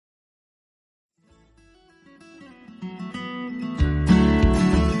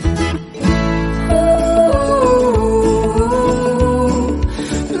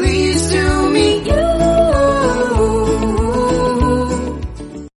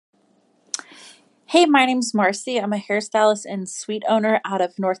Hey, my name's Marcy. I'm a hairstylist and suite owner out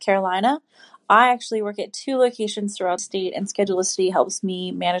of North Carolina. I actually work at two locations throughout the state, and Schedulicity helps me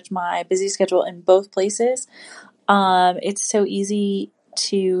manage my busy schedule in both places. It's so easy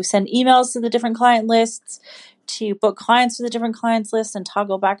to send emails to the different client lists, to book clients to the different clients lists, and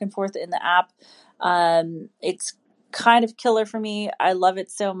toggle back and forth in the app. It's kind of killer for me. I love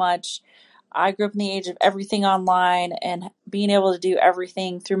it so much. I grew up in the age of everything online, and being able to do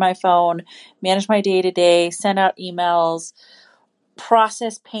everything through my phone, manage my day to day, send out emails,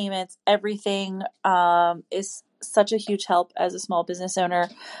 process payments, everything is such a huge help as a small business owner,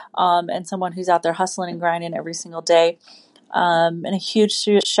 and someone who's out there hustling and grinding every single day. And a huge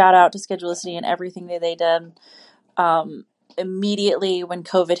shout out to Schedulicity and everything that they did immediately when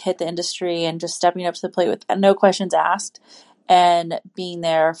COVID hit the industry, and just stepping up to the plate with no questions asked and being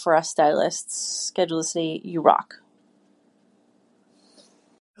there for us stylists. Schedulicity, you rock.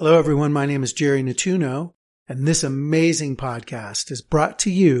 Hello, everyone. My name is Jerry Natuno, and this amazing podcast is brought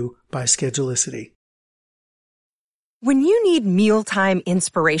to you by Schedulicity. When you need mealtime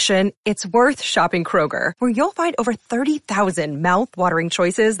inspiration, it's worth shopping Kroger, where you'll find over 30,000 mouth-watering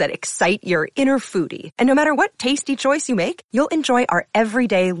choices that excite your inner foodie. And no matter what tasty choice you make, you'll enjoy our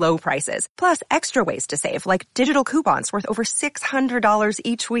everyday low prices, plus extra ways to save, like digital coupons worth over $600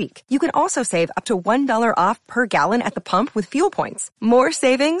 each week. You can also save up to $1 off per gallon at the pump with fuel points. More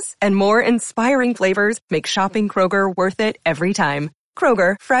savings and more inspiring flavors make shopping Kroger worth it every time.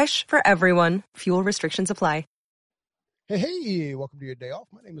 Kroger, fresh for everyone. Fuel restrictions apply. Hey, welcome to your day off.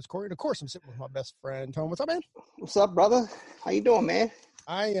 My name is Corey, and of course, I'm sitting with my best friend, Tom. What's up, man? What's up, brother? How you doing, man?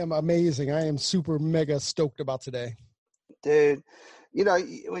 I am amazing. I am super mega stoked about today. Dude, you know,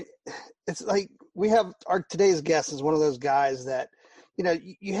 it's like we have today's guest is one of those guys that, you know,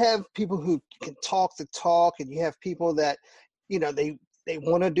 you have people who can talk the talk, and you have people that, you know, they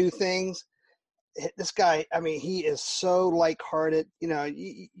want to do things. This guy, I mean, he is so lighthearted. You know,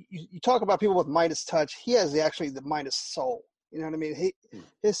 you talk about people with Midas touch. He has actually the Midas soul. You know what I mean?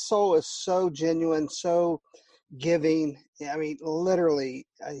 His soul is so genuine, so giving. I mean, literally,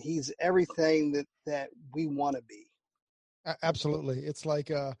 he's everything that we want to be. Absolutely. It's like,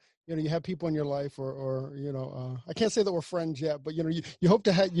 you know, you have people in your life or I can't say that we're friends yet, but, you know, you hope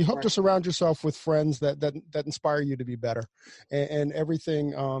to surround yourself with friends that inspire you to be better, and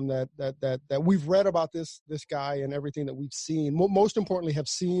everything that we've read about this guy, and everything that we've seen, most importantly, have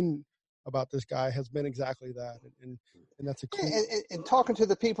seen about this guy, has been exactly that. And that's a cool. And talking to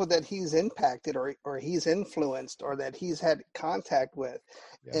the people that he's impacted or he's influenced or that he's had contact with,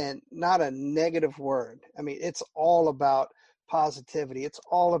 and not a negative word. I mean, it's all about positivity. It's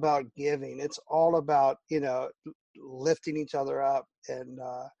all about giving. It's all about, you know, lifting each other up. And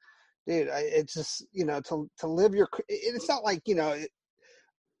dude, it's just, you know, to live your. It's not like, you know,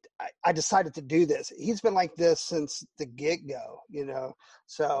 I decided to do this. He's been like this since the get-go, you know.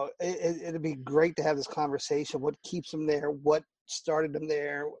 So it'd be great to have this conversation. What keeps him there? What started him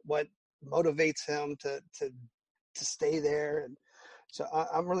there? What motivates him to stay there? And so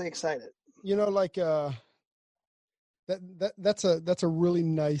I'm really excited. You know, like that's a really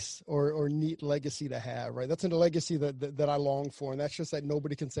nice or neat legacy to have, right? That's a legacy that I long for, and that's just that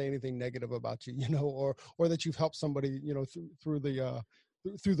nobody can say anything negative about you, you know, or that you've helped somebody, you know, through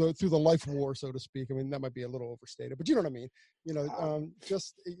the life war, so to speak. I mean, that might be a little overstated, but you know what I mean. You know,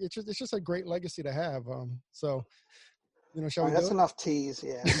 it's just a great legacy to have. So, you know, shall we? That's enough tease,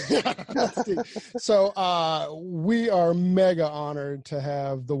 yeah. So we are mega honored to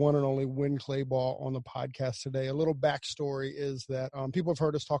have the one and only Win Claybaugh on the podcast today. A little backstory is that people have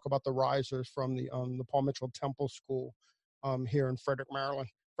heard us talk about the risers from the Paul Mitchell Temple School here in Frederick, Maryland.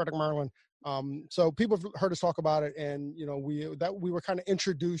 So people have heard us talk about it, and you know, we were kind of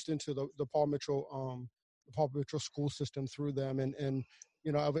introduced into the Paul Mitchell school system through them, and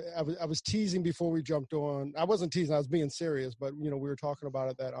you know, I was teasing before we jumped on. I wasn't teasing; I was being serious. But you know, we were talking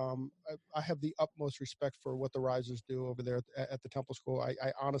about it that I have the utmost respect for what the risers do over there at the Temple School.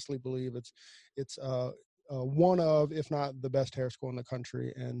 I honestly believe it's one of, if not the best hair school in the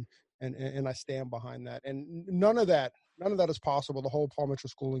country, and I stand behind that. And none of that is possible. The whole Paul Mitchell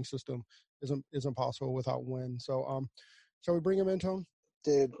schooling system isn't possible without Win. So, shall we bring him in, Tom?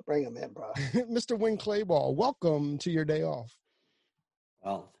 Dude, bring him in, bro. Mr. Win Claybaugh, welcome to your day off.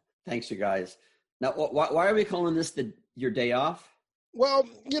 Well, thanks, you guys. Now, why are we calling this your day off? Well,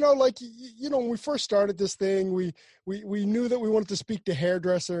 when we first started this thing, we knew that we wanted to speak to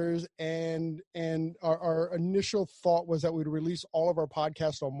hairdressers, and our initial thought was that we'd release all of our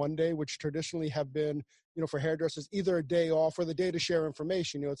podcasts on Monday, which traditionally have been, for hairdressers, either a day off or the day to share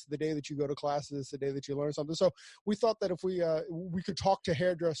information. It's the day that you go to classes, it's the day that you learn something. So we thought that if we could talk to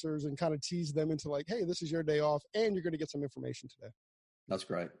hairdressers and kind of tease them into like, hey, this is your day off, and you're going to get some information today. That's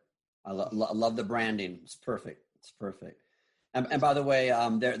great. I love the branding. It's perfect. It's perfect. And by the way,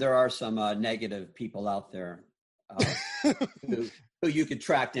 there are some negative people out there who you could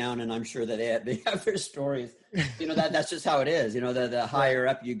track down, and I'm sure that they have their stories. That's just how it is. The higher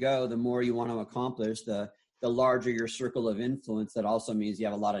up you go, the more you want to accomplish, the larger your circle of influence. That also means you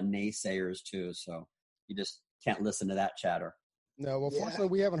have a lot of naysayers too. So you just can't listen to that chatter. No, well, fortunately,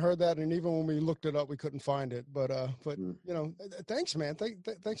 we haven't heard that, and even when we looked it up, we couldn't find it. But thanks, man.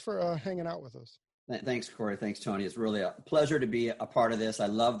 Thanks for hanging out with us. Thanks, Corey. Thanks, Tony. It's really a pleasure to be a part of this. I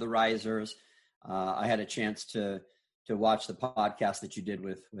love the Risers. I had a chance to watch the podcast that you did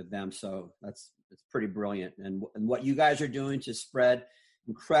with them, so it's pretty brilliant. And what you guys are doing to spread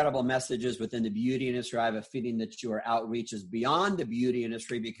incredible messages within the beauty industry, I have a feeling that your outreach is beyond the beauty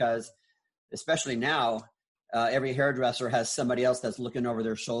industry, because especially now, every hairdresser has somebody else that's looking over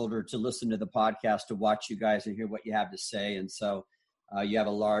their shoulder to listen to the podcast, to watch you guys and hear what you have to say. And so you have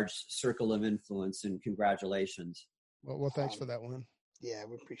a large circle of influence, and congratulations. Well, thanks for that one. Yeah,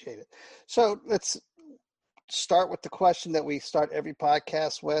 we appreciate it. So let's start with the question that we start every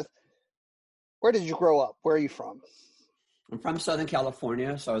podcast with. Where did you grow up? Where are you from? I'm from Southern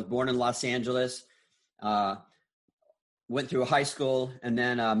California. So I was born in Los Angeles, went through high school, and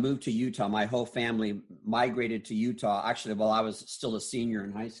then moved to Utah. My whole family migrated to Utah, actually, while I was still a senior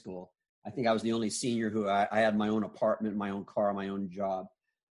in high school. I think I was the only senior who I had my own apartment, my own car, my own job.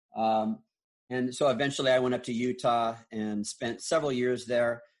 And so eventually I went up to Utah and spent several years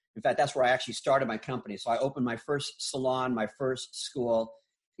there. In fact, that's where I actually started my company. So I opened my first salon, my first school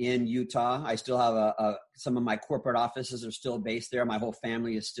in Utah. I still have some of my corporate offices are still based there. My whole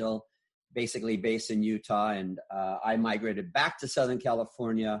family is still basically based in Utah. And I migrated back to Southern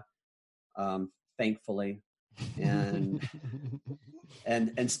California, thankfully.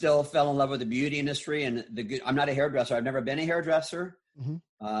 And still fell in love with the beauty industry and I'm not a hairdresser. I've never been a hairdresser.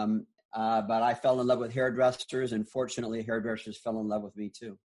 Mm-hmm. But I fell in love with hairdressers, and fortunately hairdressers fell in love with me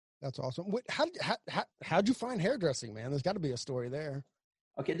too. That's awesome. How'd you find hairdressing, man? There's got to be a story there.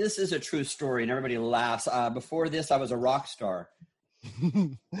 Okay. This is a true story, and everybody laughs. Before this, I was a rock star.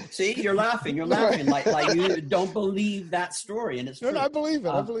 See, you're laughing like you don't believe that story. And it's true. No, I believe it.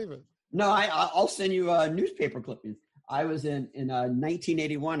 I believe it. No, I'll send you newspaper clippings. I was in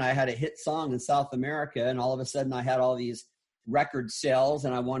 1981. I had a hit song in South America, and all of a sudden I had all these record sales,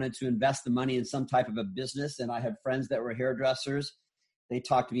 and I wanted to invest the money in some type of a business. And I had friends that were hairdressers. They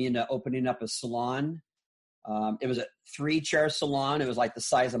talked me into opening up a salon. It was a 3-chair salon. It was like the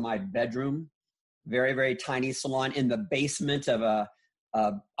size of my bedroom. Very, very tiny salon in the basement of a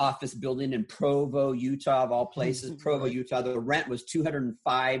office building in Provo, Utah, of all places. Provo, Utah. The rent was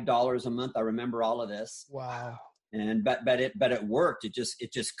 $205 a month. I remember all of this. Wow. And but it worked. It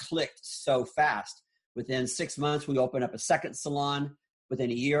just clicked so fast. Within 6 months, we opened up a second salon.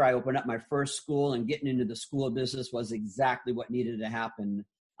 Within a year, I opened up my first school, and getting into the school business was exactly what needed to happen.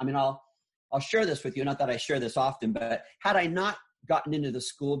 I mean, I'll share this with you. Not that I share this often, but had I not gotten into the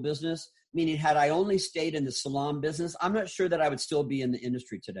school business, meaning had I only stayed in the salon business, I'm not sure that I would still be in the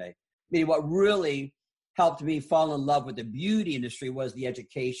industry today. Meaning what really helped me fall in love with the beauty industry was the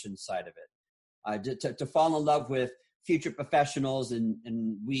education side of it. To fall in love with future professionals, and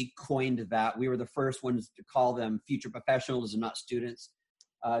we coined that. We were the first ones to call them future professionals and not students.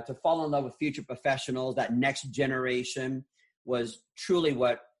 To fall in love with future professionals, that next generation, was truly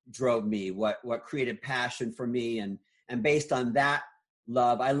what drove me, what created passion for me. And based on that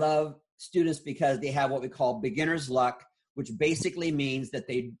love, I love students because they have what we call beginner's luck, which basically means that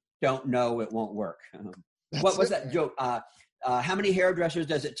they don't know it won't work. What was that joke? How many hairdressers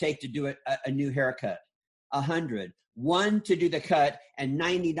does it take to do a new haircut? 100. 1 to do the cut, and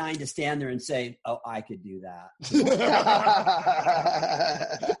 99 to stand there and say, "Oh, I could do that."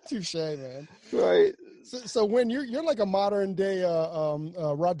 Touche, man. Right. So when you're like a modern day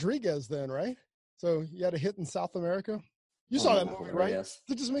Rodriguez, then, right? So you had a hit in South America. You saw that movie, right? Yes.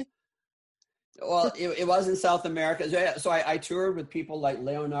 Is it just me? Well, it was in South America. So I toured with people like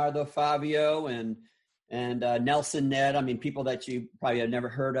Leonardo Fabio and Nelson Ned. I mean, people that you probably have never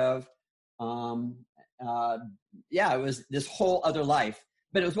heard of. It was this whole other life.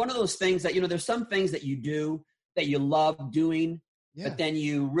 But it was one of those things that, there's some things that you do that you love doing, but then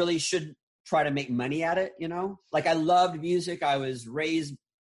you really should try to make money at it, like I loved music. I was raised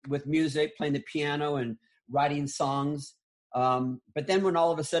with music, playing the piano and writing songs. But then when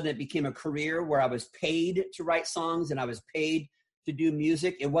all of a sudden it became a career where I was paid to write songs and I was paid to do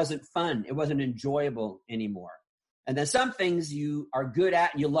music, it wasn't fun. It wasn't enjoyable anymore. And then some things you are good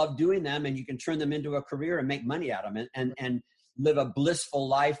at and you love doing them and you can turn them into a career and make money out of them and live a blissful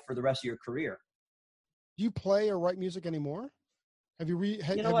life for the rest of your career. Do you play or write music anymore? Have you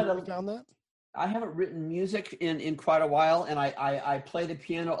found that? I haven't written music in quite a while, and I play the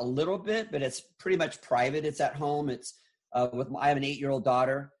piano a little bit, but it's pretty much private. It's at home. It's I have an 8-year-old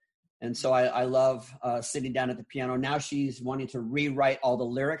daughter, and so I love sitting down at the piano. Now she's wanting to rewrite all the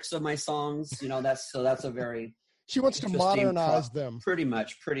lyrics of my songs. That's a very she wants to modernize them. Pretty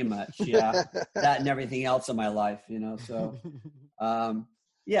much, yeah. That and everything else in my life, So,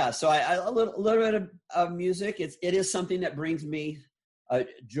 yeah. So I a little bit of music. It is something that brings me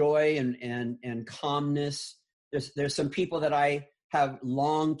joy and calmness. There's some people that I have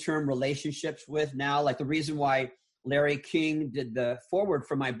long-term relationships with now. Like the reason why Larry King did the foreword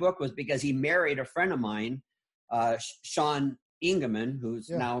for my book was because he married a friend of mine, Sean Ingeman, who's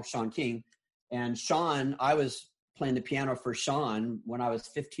now Sean King. And Sean, I was playing the piano for Sean when I was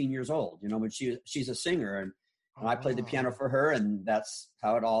 15 years old, when she's a singer and I played the piano for her, and that's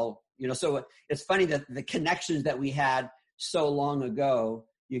how it all, so it's funny that the connections that we had so long ago,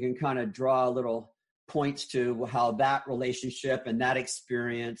 you can kind of draw little points to how that relationship and that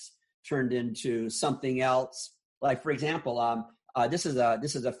experience turned into something else. Like, for example, this is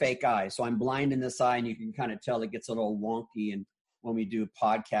a fake eye. So I'm blind in this eye, and you can kind of tell it gets a little wonky. And when we do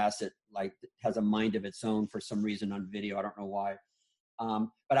podcasts, it has a mind of its own for some reason on video. I don't know why.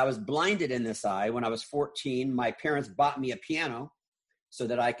 But I was blinded in this eye when I was 14. My parents bought me a piano so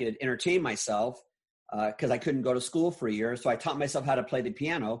that I could entertain myself because I couldn't go to school for a year. So I taught myself how to play the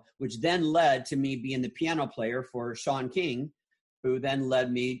piano, which then led to me being the piano player for Sean King, who then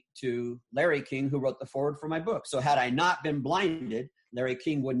led me to Larry King, who wrote the foreword for my book. So had I not been blinded, Larry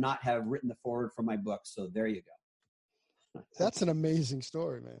King would not have written the foreword for my book. So there you go. That's an amazing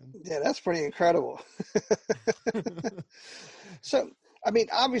story, man. Yeah, that's pretty incredible. So, I mean,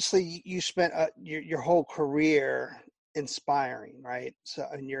 obviously you spent your whole career inspiring, right? So,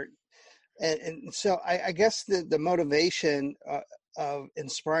 and so I guess the motivation of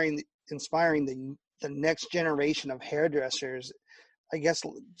inspiring the next generation of hairdressers, I guess,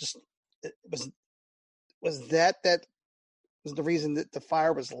 just was that was the reason that the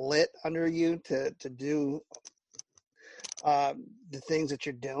fire was lit under you to do the things that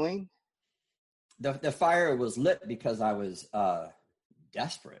you're doing? The fire was lit because I was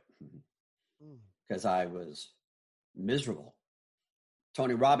desperate, because I was miserable.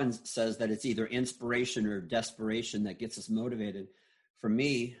 Tony Robbins says that it's either inspiration or desperation that gets us motivated. For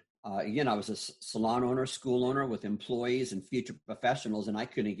me, again, I was a salon owner, school owner with employees and future professionals, and I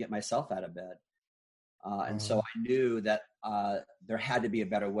couldn't get myself out of bed. And so I knew that there had to be a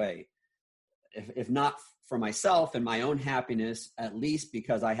better way. If not for myself and my own happiness, at least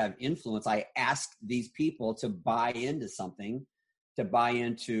because I have influence, I asked these people to buy into something, to buy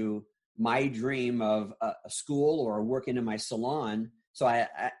into my dream of a school or working in my salon. So I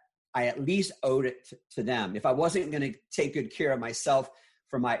at least owed it to them. If I wasn't going to take good care of myself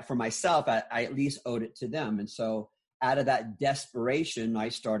for myself, I at least owed it to them. And so out of that desperation, I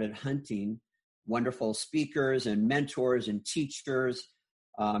started hunting wonderful speakers and mentors and teachers.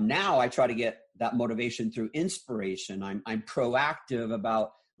 Now I try to get that motivation through inspiration. I'm proactive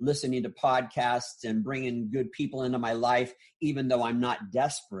about listening to podcasts and bringing good people into my life, even though I'm not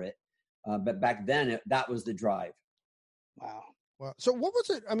desperate. But back then, that was the drive. Wow. So what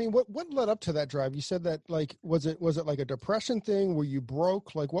was it? I mean, what led up to that drive? You said that, like, was it like a depression thing? Were you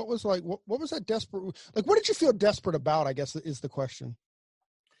broke? Like, what was that desperate? Like, what did you feel desperate about, I guess is the question.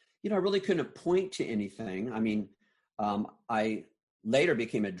 I really couldn't point to anything. I mean, I later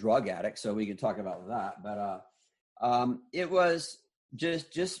became a drug addict, so we can talk about that. But it was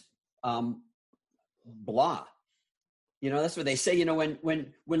just blah. That's what they say.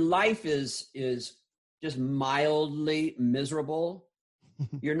 When life is just mildly miserable,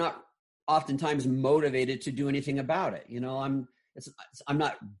 you're not oftentimes motivated to do anything about it. I'm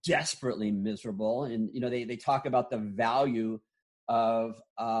not desperately miserable. And, they talk about the value of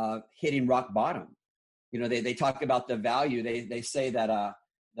hitting rock bottom. They talk about the value. They say that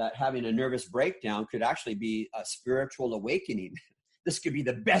having a nervous breakdown could actually be a spiritual awakening. This could be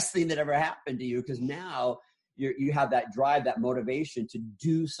the best thing that ever happened to you, because now you have that drive, that motivation to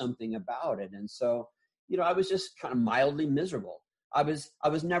do something about it. And so, I was just kind of mildly miserable. I was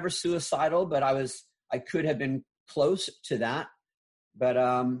never suicidal, but I could have been close to that. But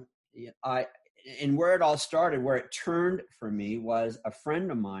and where it all started, where it turned for me, was a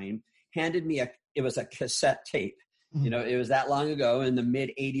friend of mine handed me it was a cassette tape. Mm-hmm. It was that long ago in the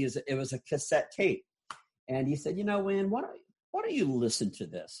mid 80s. It was a cassette tape. And he said, Win, why don't you listen to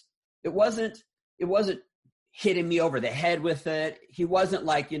this? It wasn't hitting me over the head with it. He wasn't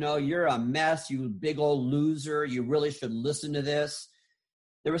like, you're a mess, you big old loser, you really should listen to this.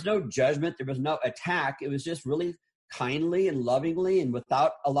 There was no judgment. There was no attack. It was just really kindly and lovingly and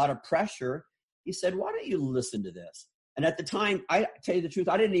without a lot of pressure. He said, why don't you listen to this? And at the time, I tell you the truth,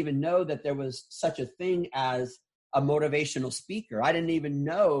 I didn't even know that there was such a thing as a motivational speaker. I didn't even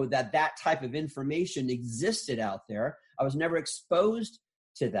know that type of information existed out there. I was never exposed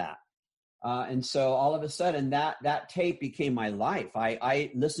to that. And so all of a sudden that tape became my life.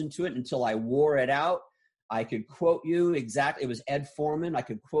 I listened to it until I wore it out. I could quote you exactly. It was Ed Foreman. I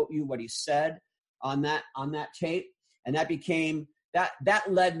could quote you what he said on that tape. And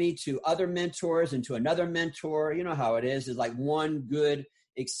that led me to other mentors and to another mentor. You know how it is like one good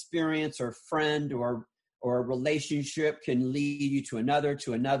experience or friend or relationship can lead you to another.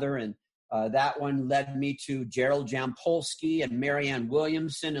 And that one led me to Gerald Jampolsky and Marianne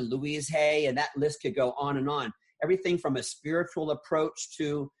Williamson and Louise Hay. And that list could go on and on. Everything from a spiritual approach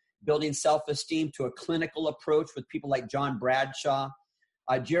to building self-esteem to a clinical approach with people like John Bradshaw.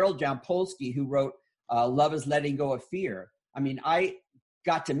 Gerald Jampolsky, who wrote Love is Letting Go of Fear. I mean, I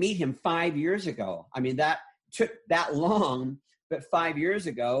got to meet him 5 years ago. I mean, that took that long, but 5 years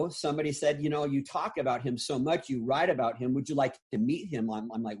ago, somebody said, you talk about him so much, you write about him. Would you like to meet him?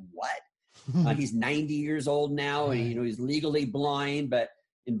 I'm like, what? He's 90 years old now, and he's legally blind, but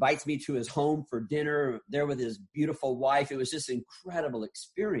invites me to his home for dinner there with his beautiful wife. It was just an incredible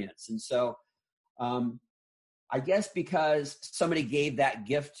experience. And so I guess because somebody gave that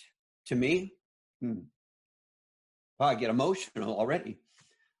gift to me, I get emotional already.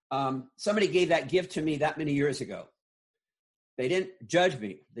 Somebody gave that gift to me that many years ago. They didn't judge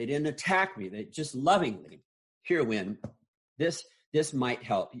me. They didn't attack me. They just lovingly, here, Win, this might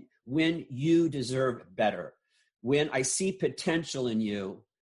help. When you deserve better, when I see potential in you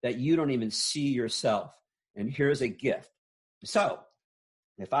that you don't even see yourself, and here's a gift. So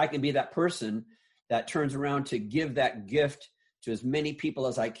if I can be that person that turns around to give that gift to as many people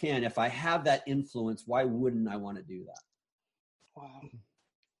as I can, if I have that influence, why wouldn't I want to do that? Wow.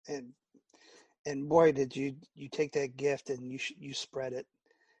 And boy, did you take that gift and you spread it.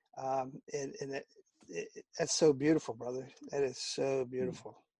 And that's so beautiful, brother. That is so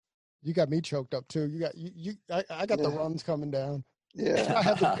beautiful. You got me choked up too. I got the runs coming down.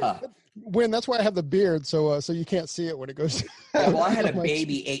 Yeah. Win, that's why I have the beard, so you can't see it when it goes. Yeah, well, I had a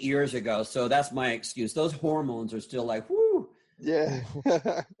baby 8 years ago, so that's my excuse. Those hormones are still like, whoo. Yeah.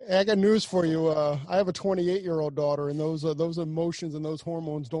 I got news for you. I have a 28-year-old daughter, and those emotions and those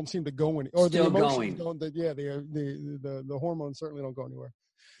hormones don't seem to go anywhere. Or still the emotions going. The hormones certainly don't go anywhere.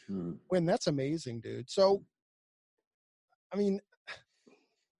 Win, that's amazing, dude. So, I mean,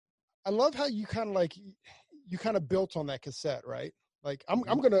 I love how you kind of built on that cassette, right? Like I'm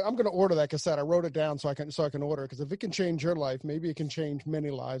gonna order that cassette. I wrote it down so I can order it, because if it can change your life, maybe it can change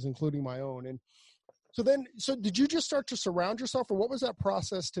many lives, including my own. And so did you just start to surround yourself, or what was that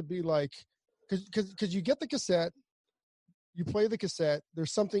process to be like? Because you get the cassette, you play the cassette,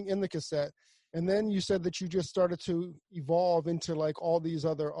 there's something in the cassette, and then you said that you just started to evolve into like all these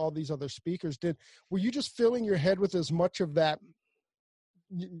other speakers. Were you just filling your head with as much of that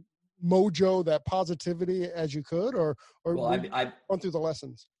mojo, that positivity as you could, or I went through the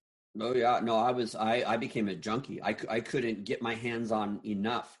lessons? Oh yeah, no, I became a junkie. I couldn't get my hands on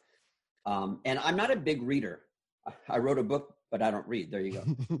enough. And I'm not a big reader. I wrote a book, but I don't read. There you go.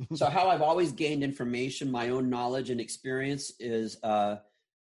 So how I've always gained information, my own knowledge and experience is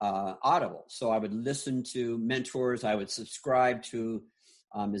audible. So I would listen to mentors. I would subscribe to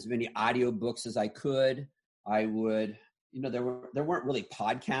as many audio books as I could. I would, there weren't really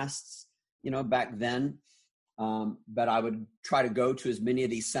podcasts, back then. But I would try to go to as many of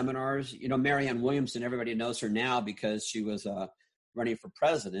these seminars. Marianne Williamson, everybody knows her now because she was running for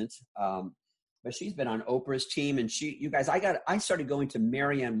president. But she's been on Oprah's team, and I started going to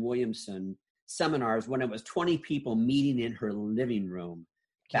Marianne Williamson seminars when it was 20 people meeting in her living room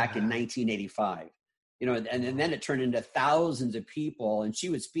back in 1985. And then it turned into thousands of people, and she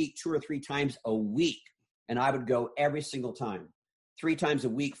would speak 2 or 3 times a week, and I would go every single time, 3 times a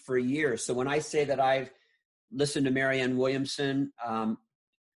week for a year. So when I say that I've listened to Marianne Williamson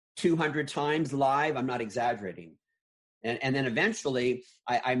 200 times live, I'm not exaggerating. And then eventually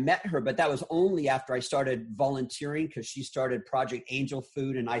I met her, but that was only after I started volunteering, because she started Project Angel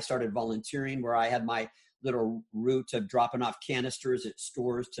Food and I started volunteering, where I had my little route of dropping off canisters at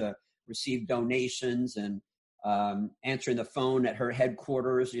stores to receive donations and answering the phone at her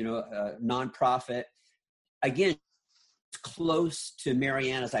headquarters, nonprofit. Again, as close to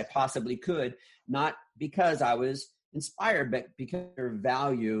Marianne as I possibly could, not because I was inspired, but because I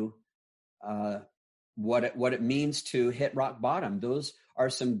value what it means to hit rock bottom. Those are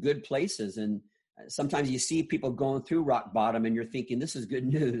some good places. And sometimes you see people going through rock bottom and you're thinking, this is good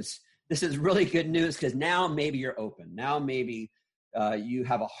news. This is really good news, because now maybe you're open. Now maybe you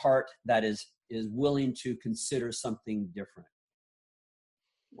have a heart that is willing to consider something different.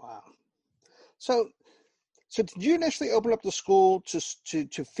 Wow. So did you initially open up the school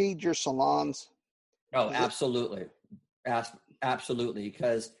to feed your salons? Oh, absolutely. Absolutely.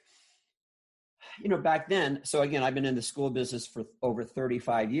 Because, back then, so again, I've been in the school business for over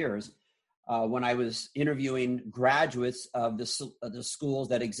 35 years. When I was interviewing graduates of the schools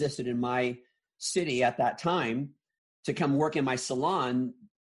that existed in my city at that time to come work in my salon,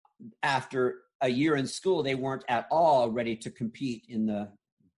 after a year in school, they weren't at all ready to compete in the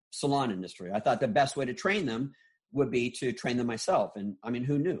salon industry. I thought the best way to train them would be to train them myself. And I mean,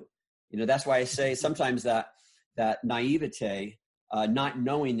 who knew? That's why I say sometimes that naivete, not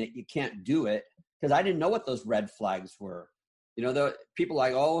knowing that you can't do it, because I didn't know what those red flags were. The people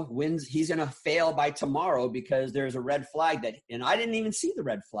like, he's going to fail by tomorrow because there's a red flag and I didn't even see the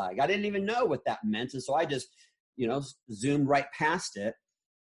red flag. I didn't even know what that meant. And so I just, zoomed right past it.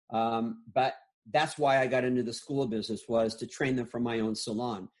 But that's why I got into the school business, was to train them from my own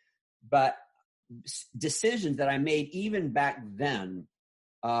salon. But decisions that I made even back then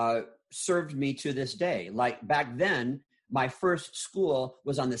served me to this day. Like back then, my first school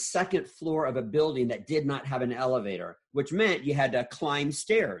was on the second floor of a building that did not have an elevator, which meant you had to climb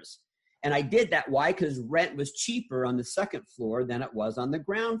stairs. And I did that. Why? Because rent was cheaper on the second floor than it was on the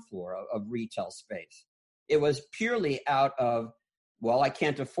ground floor of retail space. It was purely out of, I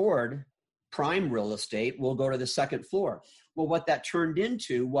can't afford prime real estate. We'll go to the second floor. Well, what that turned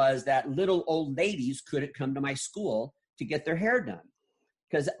into was that little old ladies couldn't come to my school to get their hair done.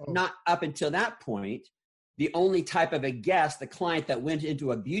 Because not up until that point, the only type of the client that went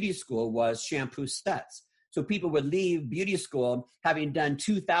into a beauty school was shampoo sets. So people would leave beauty school having done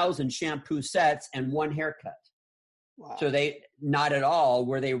 2,000 shampoo sets and one haircut. Wow. So not at all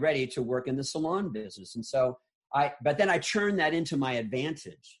were they ready to work in the salon business. And so but then I turned that into my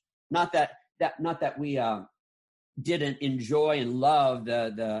advantage. Not that we didn't enjoy and love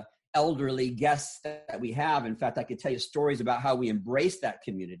the elderly guests that we have. In fact, I could tell you stories about how we embraced that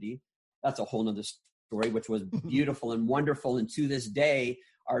community. That's a whole nother story, which was beautiful and wonderful. And to this day,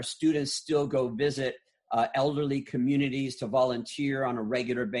 our students still go visit elderly communities to volunteer on a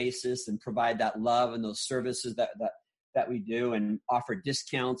regular basis and provide that love and those services that we do, and offer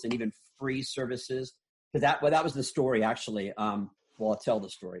discounts and even free services. Because that was the story, actually. I'll tell the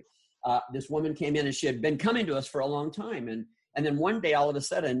story. This woman came in and she had been coming to us for a long time. And then one day, all of a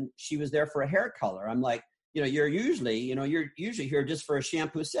sudden, she was there for a hair color. I'm like, you're usually here just for a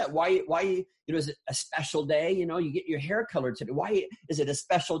shampoo set. Why, is it a special day? You get your hair colored today. Why is it a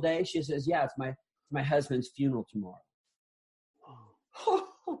special day? She says, yeah, it's my husband's funeral tomorrow.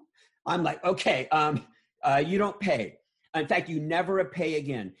 I'm like, okay, you don't pay. In fact, you never pay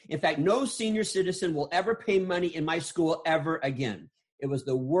again. In fact, no senior citizen will ever pay money in my school ever again. It was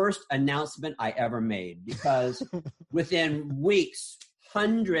the worst announcement I ever made, because within weeks,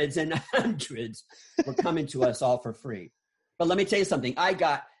 hundreds and hundreds were coming to us all for free. But let me tell you something. I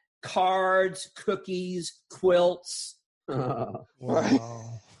got cards, cookies, quilts. Wow.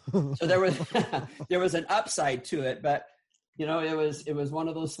 So there was an upside to it, but it was one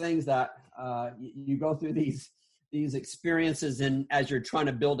of those things that you go through these experiences, and as you're trying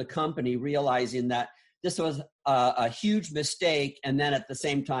to build a company, realizing that this was a huge mistake, and then at the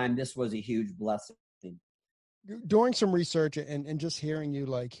same time, this was a huge blessing. Doing some research and just hearing you,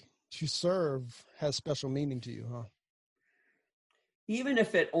 like, to serve has special meaning to you, huh? Even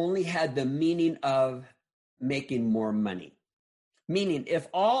if it only had the meaning of making more money. Meaning,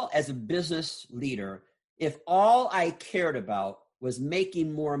 as a business leader, if all I cared about was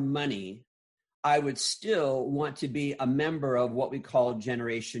making more money, I would still want to be a member of what we call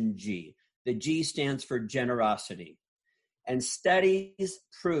Generation G. The G stands for generosity. And studies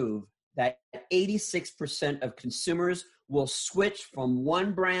prove that 86% of consumers will switch from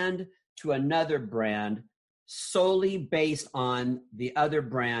one brand to another brand solely based on the other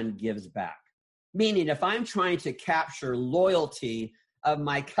brand gives back. Meaning, if I'm trying to capture loyalty of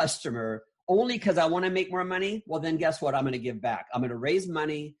my customer only because I want to make more money, well, then guess what? I'm going to give back. I'm going to raise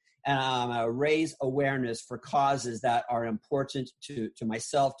money, and I'm going to raise awareness for causes that are important to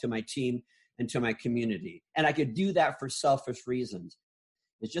myself, to my team, into my community. And I could do that for selfish reasons.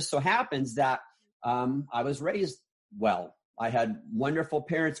 It just so happens that I was raised well. I had wonderful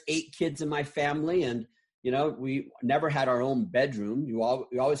parents, 8 kids in my family, and we never had our own bedroom.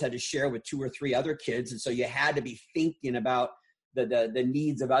 We always had to share with 2 or 3 other kids, and so you had to be thinking about the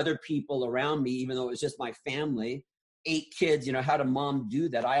needs of other people around me, even though it was just my family. 8 kids, how did mom do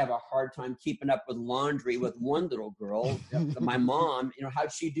that? I have a hard time keeping up with laundry with one little girl. My mom,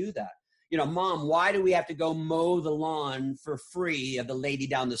 how'd she do that? Mom, why do we have to go mow the lawn for free of the lady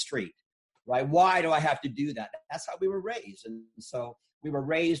down the street? Right? Why do I have to do that? That's how we were raised. And so we were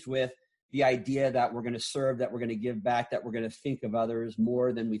raised with the idea that we're going to serve, that we're going to give back, that we're going to think of others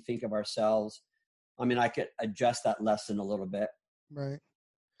more than we think of ourselves. I mean, I could adjust that lesson a little bit. Right.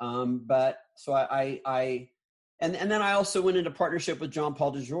 But so and then I also went into partnership with John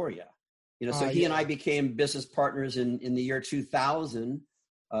Paul DeJoria. So he and I became business partners in the year 2000.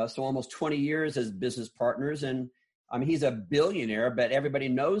 So almost 20 years as business partners. And I mean, he's a billionaire, but everybody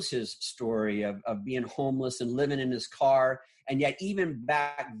knows his story of being homeless and living in his car. And yet even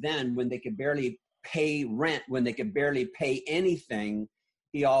back then, when they could barely pay rent, when they could barely pay anything,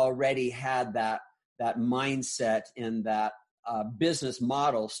 he already had that mindset and that business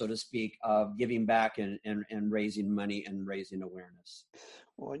model, so to speak, of giving back and raising money and raising awareness.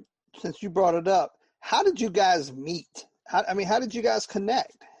 Well, since you brought it up, how did you guys meet? How did you guys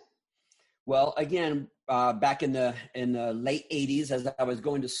connect? Well, again, back in the late 80s, as I was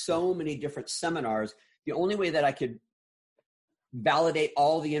going to so many different seminars, the only way that I could validate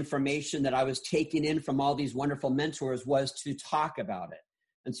all the information that I was taking in from all these wonderful mentors was to talk about it.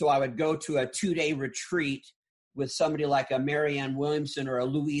 And so I would go to a 2-day retreat with somebody like a Marianne Williamson or a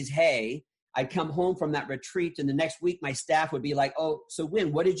Louise Hay. I'd come home from that retreat, and the next week my staff would be like, "Oh, so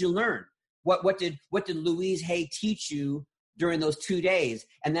Win, what did you learn? What did Louise Hay teach you during those 2 days?"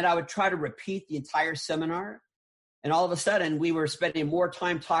 And then I would try to repeat the entire seminar. And all of a sudden we were spending more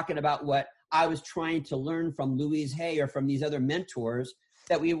time talking about what I was trying to learn from Louise Hay or from these other mentors,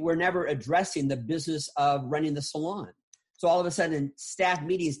 that we were never addressing the business of running the salon. So all of a sudden staff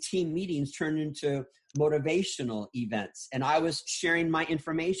meetings, team meetings turned into motivational events. And I was sharing my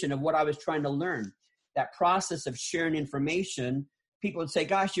information of what I was trying to learn. That process of sharing information, people would say,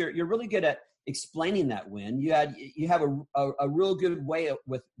 "Gosh, you're really good at explaining that, Win. You have a real good way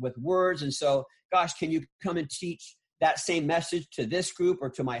with words. And so, gosh, can you come and teach that same message to this group or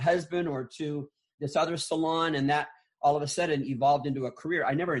to my husband or to this other salon?" And that all of a sudden evolved into a career.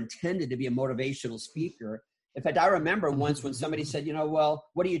 I never intended to be a motivational speaker. In fact, I remember once when somebody said, "Well,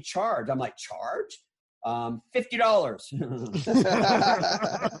 what do you charge?" I'm like, "Charge? $50.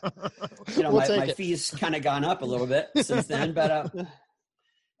 My fees kind of gone up a little bit since then, but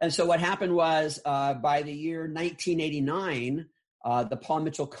and so what happened was by the year 1989, the Paul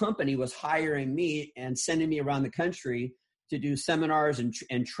Mitchell Company was hiring me and sending me around the country to do seminars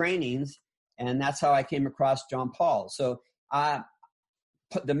and trainings, and that's how I came across John Paul. So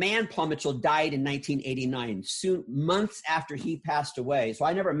the man Paul Mitchell died in 1989, months after he passed away. So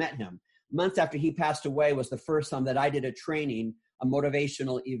I never met him. Months after he passed away was the first time that I did a training, a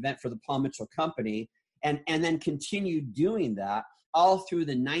motivational event for the Paul Mitchell Company, and then continued doing that all through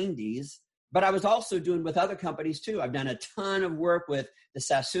the 90s. But I was also doing with other companies too. I've done a ton of work with the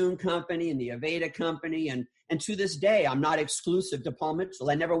Sassoon Company and the Aveda Company. And to this day, I'm not exclusive to Paul Mitchell.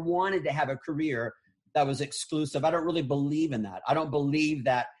 I never wanted to have a career that was exclusive. I don't really believe in that. I don't believe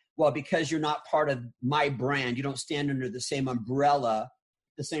that, well, because you're not part of my brand, you don't stand under the same umbrella,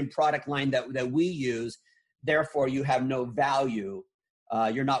 the same product line that we use, therefore you have no value.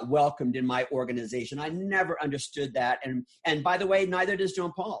 You're not welcomed in my organization. I never understood that. And by the way, neither does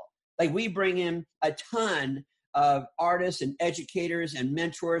John Paul. Like, we bring in a ton of artists and educators and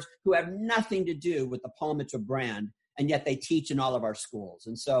mentors who have nothing to do with the Paul Mitchell brand, and yet they teach in all of our schools.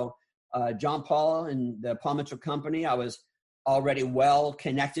 And so John Paul and the Paul Mitchell Company, I was already well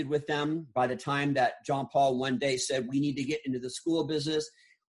connected with them by the time that John Paul one day said, "We need to get into the school business."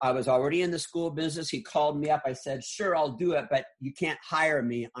 I was already in the school business. He called me up. I said, "Sure, I'll do it, but you can't hire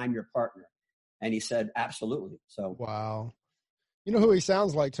me. I'm your partner." And he said, "Absolutely." So, wow. You know who he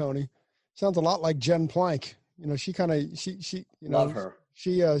sounds like, Tony? Sounds a lot like Jen Plank. She love her.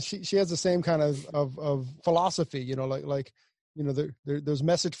 She has the same kind of philosophy, there's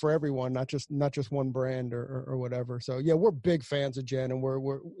message for everyone, not just one brand or whatever. So yeah, we're big fans of Jen, and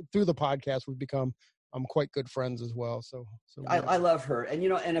we're through the podcast, we've become quite good friends as well. So I love her. And,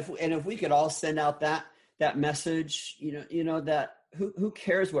 and if we could all send out that message, that who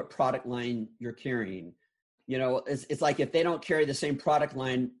cares what product line you're carrying? It's like, if they don't carry the same product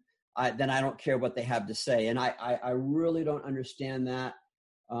line, then I don't care what they have to say. And I really don't understand that.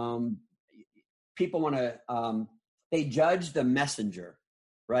 people want to, they judge the messenger,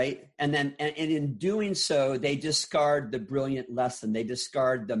 right? And then, and in doing so, they discard the brilliant lesson. They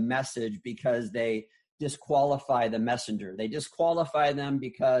discard the message because they disqualify the messenger. They disqualify them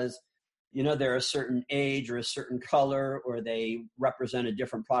because, you know, they're a certain age or a certain color, or they represent a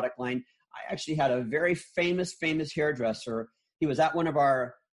different product line. I actually had a very famous hairdresser. He was at one of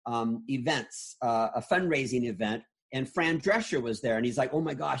our events, a fundraising event, and Fran Drescher was there. And he's like, oh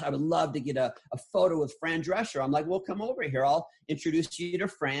my gosh, I would love to get a photo with Fran Drescher. I'm like, well, come over here. I'll introduce you to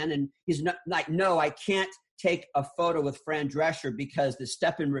Fran. And he's like, no, I can't take a photo with Fran Drescher because the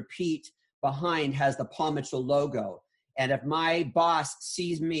step and repeat behind has the Paul Mitchell logo. And if my boss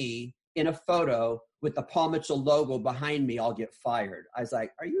sees me in a photo with the Paul Mitchell logo behind me, I'll get fired. I was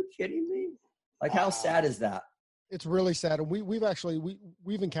like, are you kidding me? Like, how sad is that? It's really sad. And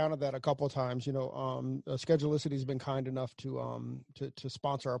we've encountered that a couple of times. You know, Schedulicity has been kind enough to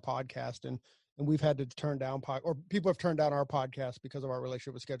sponsor our podcast, and we've had to turn down or people have turned down our podcast because of our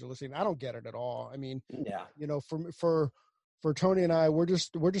relationship with Schedulicity. And I don't get it at all. I mean, yeah, you know, for Tony and I, we're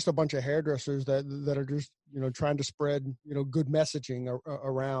just a bunch of hairdressers that are just, you know, trying to spread, you know, good messaging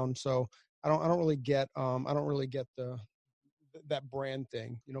around. So I don't really get that brand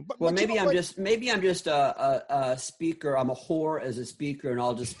thing, you know. But maybe I'm just a speaker. I'm a whore as a speaker, and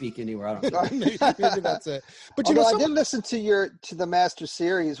I'll just speak anywhere. I don't know. maybe that's it. But you know, I did listen to the Master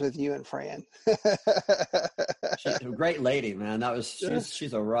Series with you and Fran. She's a great lady, man.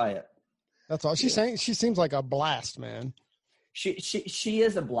 She's a riot. That's all. She's saying. She seems like a blast, man. She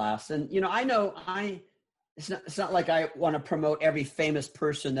is a blast. And, you know, it's not like I want to promote every famous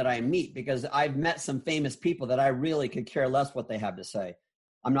person that I meet, because I've met some famous people that I really could care less what they have to say.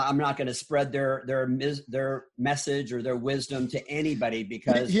 I'm not going to spread their message or their wisdom to anybody,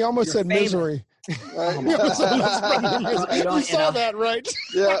 because he almost said famous. Misery. You saw that, right?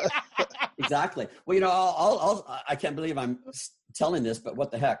 Yeah, exactly. Well, you know, I can't believe I'm telling this, but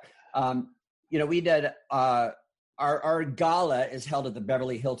what the heck? You know, we did, our gala is held at the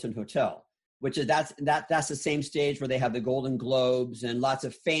Beverly Hilton Hotel, which is that's the same stage where they have the Golden Globes, and lots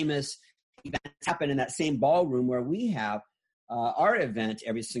of famous events happen in that same ballroom where we have our event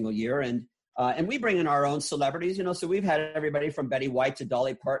every single year. And we bring in our own celebrities, you know, so we've had everybody from Betty White to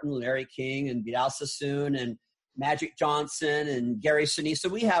Dolly Parton, Larry King, and Vidal Sassoon, and Magic Johnson, and Gary Sinise. So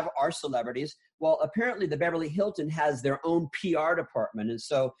we have our celebrities. Well, apparently the Beverly Hilton has their own PR department. And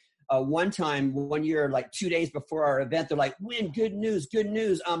so one year, like 2 days before our event, they're like, Win, good news.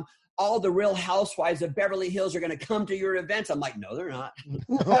 All the Real Housewives of Beverly Hills are going to come to your events. I'm like, no, they're not.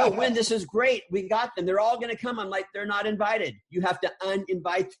 Oh, Win, this is great. We got them. They're all going to come. I'm like, they're not invited. You have to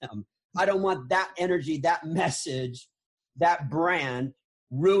uninvite them. I don't want that energy, that message, that brand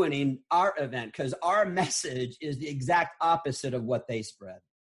ruining our event, because our message is the exact opposite of what they spread.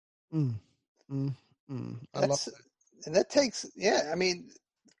 I love that. And that takes, I mean,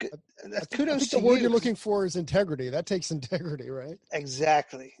 kudos I think to the word you. You're looking for is integrity. That takes integrity, right?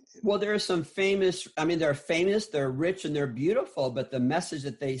 Exactly. Well, there are some famous, I mean, they're famous, they're rich, and they're beautiful, but the message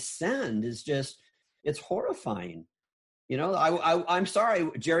that they send is just, it's horrifying. You know, I'm sorry,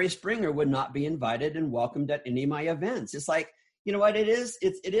 Jerry Springer would not be invited and welcomed at any of my events. It's like, you know what it is?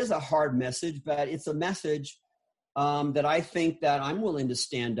 It is a hard message, but it's a message that I think that I'm willing to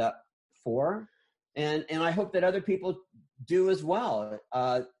stand up for. And I hope that other people do as well.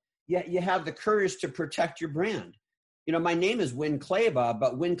 You have the courage to protect your brand. You know, my name is Win Kleba,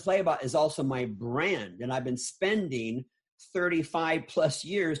 but Win Kleba is also my brand. And I've been spending 35 plus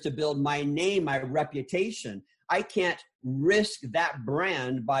years to build my name, my reputation. I can't risk that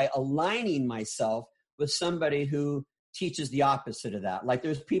brand by aligning myself with somebody who teaches the opposite of that. Like,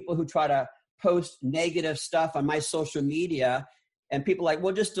 there's people who try to post negative stuff on my social media, and people are like,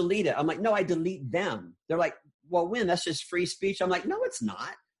 well, just delete it. I'm like, no, I delete them. They're like, well, Win, that's just free speech. I'm like, no, it's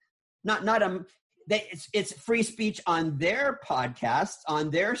not. It's free speech on their podcasts,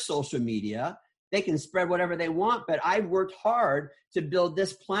 on their social media. They can spread whatever they want, but I've worked hard to build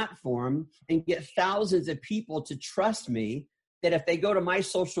this platform and get thousands of people to trust me that if they go to my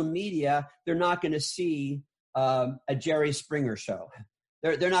social media, they're not going to see a Jerry Springer show.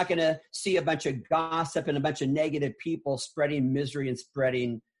 They're not going to see a bunch of gossip and a bunch of negative people spreading misery and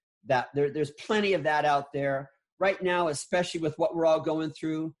spreading that. There's plenty of that out there right now, especially with what we're all going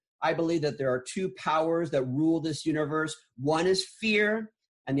through. I believe that there are two powers that rule this universe. One is fear,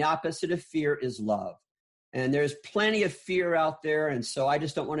 and the opposite of fear is love. And there's plenty of fear out there, and so I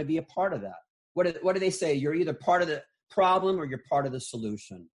just don't want to be a part of that. What do they say? You're either part of the problem or you're part of the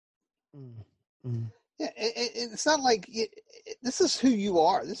solution. Mm-hmm. Yeah, it's not like this is who you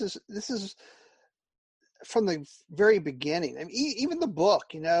are. This is from the very beginning. I mean, even the book,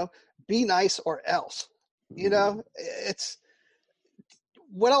 you know, be nice or else. It's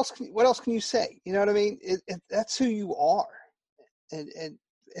what else can you say? You know what I mean? That's who you are. And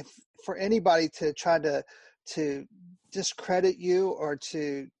if for anybody to try to discredit you or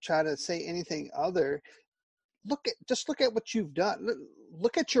to try to say anything other, look at what you've done.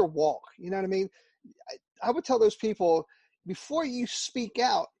 Look at your walk. You know what I mean? I would tell those people, before you speak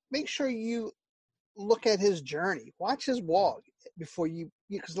out, make sure you look at his journey, watch his walk before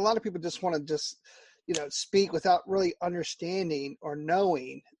because a lot of people just want to speak without really understanding or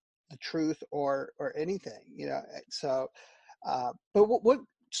knowing the truth or anything, So, but what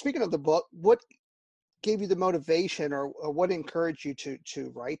speaking of the book, what gave you the motivation or what encouraged you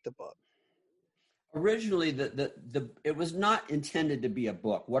to write the book? Originally, it was not intended to be a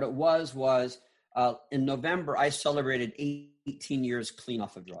book. What it was in November, I celebrated 18 years clean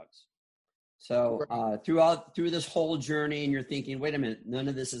off of drugs. So through this whole journey, and you're thinking, wait a minute, none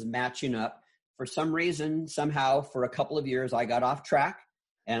of this is matching up. For some reason, somehow, for a couple of years, I got off track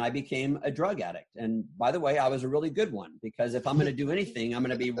and I became a drug addict. And by the way, I was a really good one, because if I'm going to do anything, I'm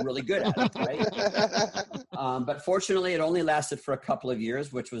going to be really good at it, right? But fortunately, it only lasted for a couple of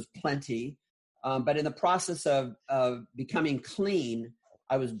years, which was plenty. But in the process of becoming clean,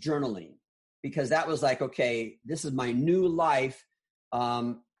 I was journaling, because that was like, okay, this is my new life.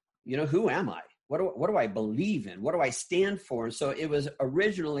 Who am I? What do I believe in? What do I stand for? And so it was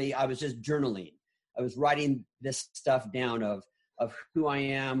originally, I was just journaling. I was writing this stuff down of who I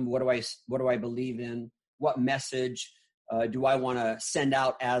am. What do I believe in? What message do I want to send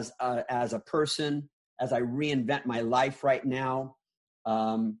out as a person, as I reinvent my life right now?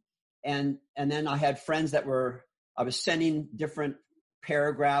 And then I had friends I was sending different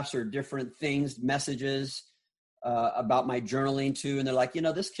paragraphs or different things, messages about my journaling to, and they're like,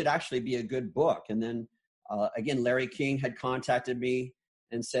 this could actually be a good book. And then again, Larry King had contacted me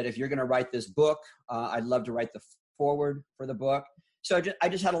and said, if you're going to write this book, I'd love to write the forward for the book. So I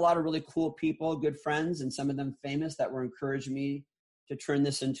just had a lot of really cool people, good friends, and some of them famous, that were encouraging me to turn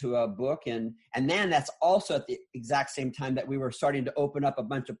this into a book. And then that's also at the exact same time that we were starting to open up a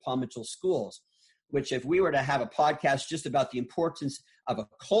bunch of Paul Mitchell schools, which if we were to have a podcast just about the importance of a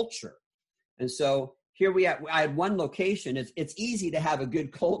culture. And so here I had one location. It's easy to have a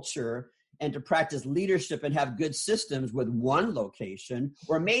good culture and to practice leadership and have good systems with one location,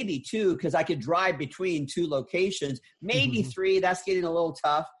 or maybe two, because I could drive between two locations, maybe three. That's getting a little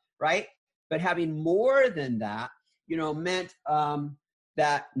tough, right? But having more than that, meant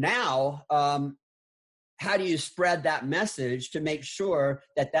that now, how do you spread that message to make sure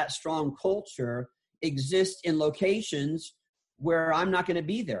that strong culture exists in locations where I'm not going to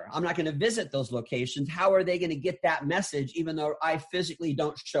be there? I'm not going to visit those locations. How are they going to get that message even though I physically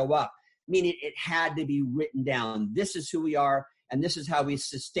don't show up? Meaning it had to be written down. This is who we are, and this is how we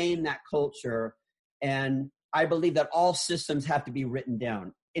sustain that culture. And I believe that all systems have to be written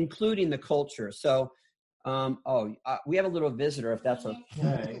down, including the culture. So, we have a little visitor, if that's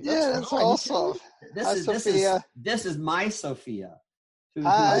okay. Yeah, that's awesome. This is my Sophia.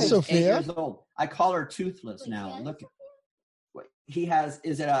 Hi, who's Sophia. 8 years old. I call her Toothless now. Look, he has.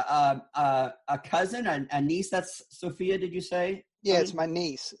 Is it a cousin, a niece? That's Sophia. Did you say? Yeah, it's my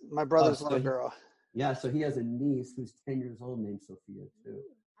niece, my brother's little girl. Yeah, so he has a niece who's 10 years old named Sophia too.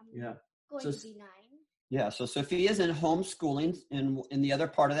 Yeah. Going to be 9. Yeah, so Sophia's in homeschooling in the other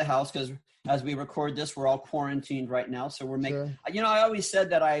part of the house, because as we record this, we're all quarantined right now. So we're making. Sure. I always said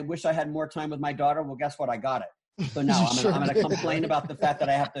that I wish I had more time with my daughter. Well, guess what? I got it. So now I'm going to complain about the fact that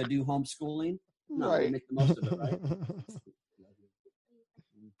I have to do homeschooling. No, right. Make the most of it, right?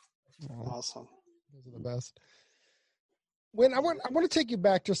 Awesome. Those are the best. When I want to take you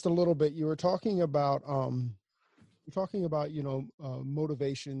back just a little bit. You were talking about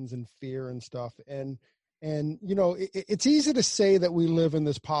motivations and fear and stuff, and it's easy to say that we live in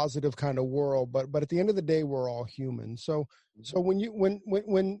this positive kind of world, but at the end of the day, we're all human. So when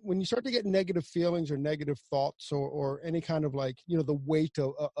you start to get negative feelings or negative thoughts or any kind of the weight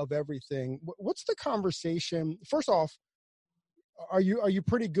of everything, what's the conversation? First off, are you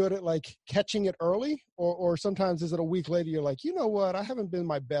pretty good at catching it early, or sometimes is it a week later you're like, you know what, I haven't been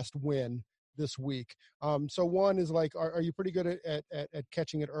my best win this week? So one is are you pretty good at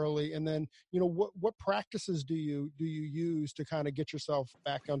catching it early? And then, what practices do you use to kind of get yourself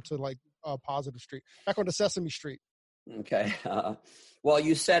back onto positive street, back onto Sesame Street? Okay. Well,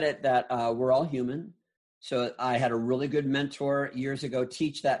 you said it, that we're all human. So I had a really good mentor years ago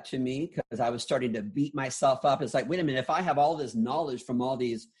teach that to me, because I was starting to beat myself up. It's like, wait a minute, if I have all this knowledge from all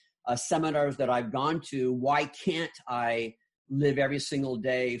these seminars that I've gone to, why can't I live every single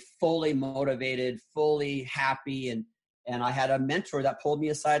day fully motivated, fully happy? And And I had a mentor that pulled me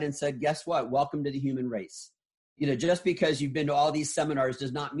aside and said, guess what? Welcome to the human race. Just because you've been to all these seminars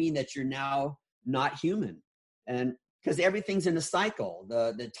does not mean that you're now not human. And because everything's in a cycle.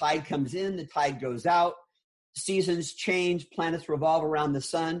 The tide comes in, the tide goes out, seasons change, planets revolve around the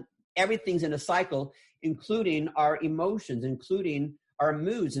sun. Everything's in a cycle, including our emotions, including our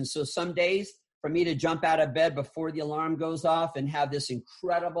moods. And so some days for me to jump out of bed before the alarm goes off and have this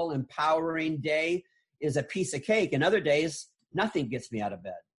incredible, empowering day is a piece of cake. And other days, nothing gets me out of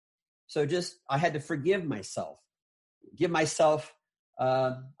bed. So I had to forgive myself, give myself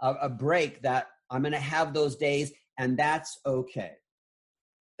a break that I'm going to have those days, and that's okay.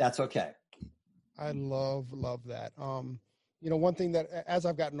 That's okay. I love that. One thing that as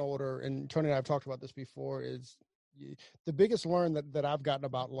I've gotten older, and Tony and I have talked about this before, is the biggest learn that I've gotten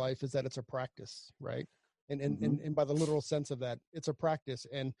about life is that it's a practice, right? And by the literal sense of that, it's a practice.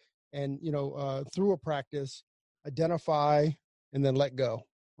 And through a practice, identify and then let go,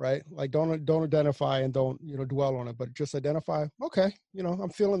 right? Like don't identify and don't, dwell on it, but just identify, okay, I'm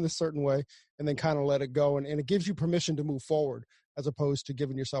feeling this certain way, and then kind of let it go. And it gives you permission to move forward as opposed to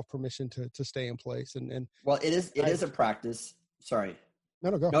giving yourself permission to stay in place. And well, it is a practice. Sorry.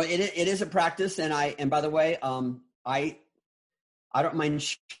 No, go. No, it is a practice. And by the way, I don't mind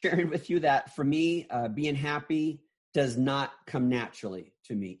sharing with you that for me, being happy does not come naturally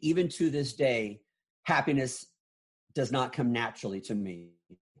to me. Even to this day, happiness does not come naturally to me.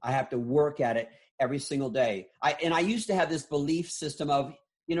 I have to work at it every single day. I used to have this belief system of,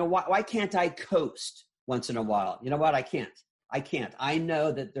 why can't I coast once in a while? You know what? I can't. I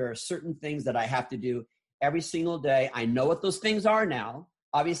know that there are certain things that I have to do every single day. I know what those things are now.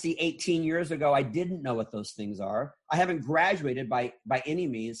 Obviously, 18 years ago, I didn't know what those things are. I haven't graduated by any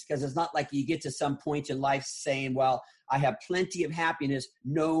means, because it's not like you get to some point in life saying, well, I have plenty of happiness,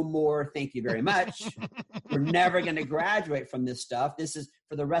 no more, thank you very much. We're never going to graduate from this stuff. This is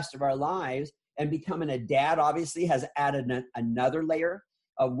for the rest of our lives. And becoming a dad obviously has added another layer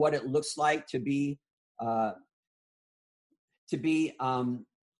of what it looks like to be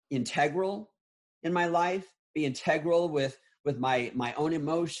integral in my life, be integral with my own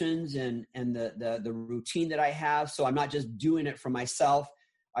emotions and the routine that I have. So I'm not just doing it for myself.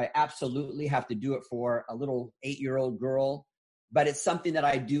 I absolutely have to do it for a little 8-year-old girl, but it's something that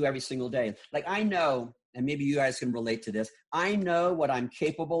I do every single day. Like I know, and maybe you guys can relate to this, I know what I'm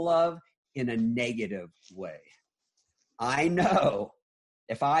capable of in a negative way. I know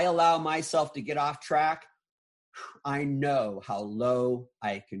if I allow myself to get off track, I know how low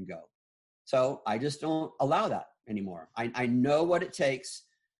I can go. So I just don't allow that anymore. I know what it takes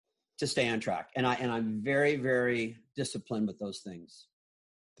to stay on track. And I'm very, very disciplined with those things.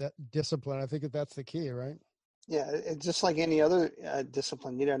 That discipline, I think that's the key, right? Yeah. It's just like any other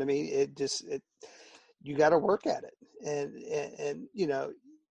discipline, you know what I mean? You got to work at it. And,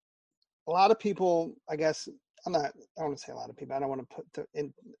 a lot of people, I guess, I don't want to say a lot of people, I don't want to put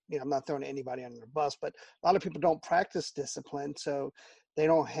in, I'm not throwing anybody under the bus, but a lot of people don't practice discipline. So they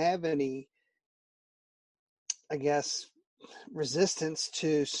don't have any, I guess, resistance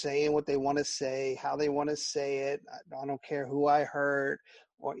to saying what they want to say, how they want to say it. I don't care who I hurt,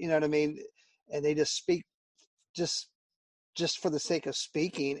 or, you know what I mean? And they just speak just for the sake of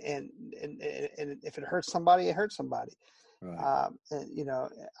speaking. And if it hurts somebody, it hurts somebody. Right.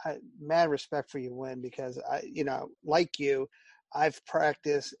 I mad respect for you, Win, because like you, I've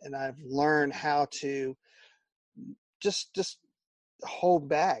practiced and I've learned how to just hold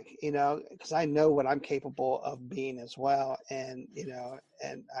back, because I know what I'm capable of being as well. And,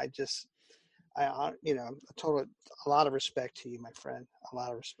 and I total a lot of respect to you, my friend, a lot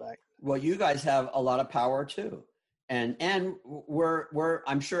of respect. Well, you guys have a lot of power too. And we're,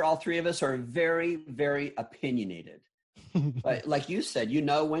 I'm sure all three of us are very, very opinionated. Like you said,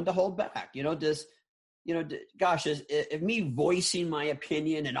 when to hold back, gosh, if me voicing my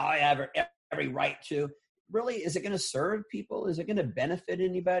opinion and I have every right to, really, is it going to serve people? Is it going to benefit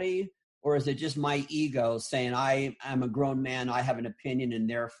anybody? Or is it just my ego saying I'm a grown man, I have an opinion, and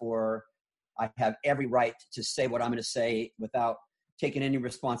therefore I have every right to say what I'm going to say without taking any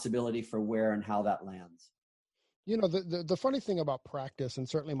responsibility for where and how that lands? The funny thing about practice, and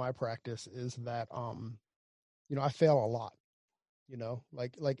certainly my practice, is that I fail a lot.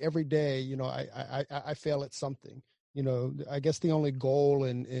 Like every day, I fail at something. I guess the only goal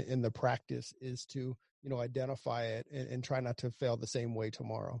in the practice is to identify it and try not to fail the same way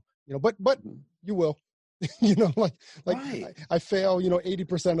tomorrow. But you will. Right. I fail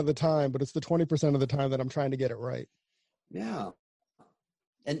 80% of the time, but it's the 20% of the time that I'm trying to get it right. Yeah.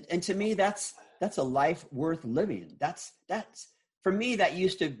 And to me, that's a life worth living. That's for me, that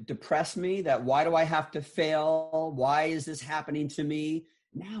used to depress me, that why do I have to fail? Why is this happening to me?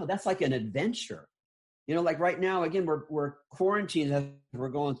 Now that's like an adventure. You know, like right now, again, we're quarantined as we're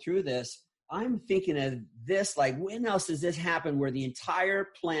going through this. I'm thinking of this, like, when else does this happen where the entire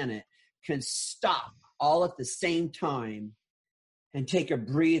planet can stop all at the same time and take a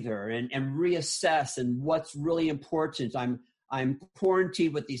breather and reassess and what's really important? I'm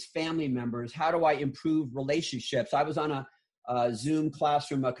quarantined with these family members. How do I improve relationships? I was on a Zoom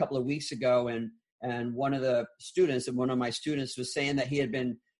classroom a couple of weeks ago, and one of my students was saying that he had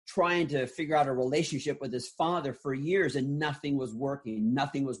been trying to figure out a relationship with his father for years and nothing was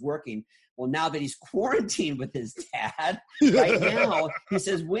working. Well, now that he's quarantined with his dad, right now, he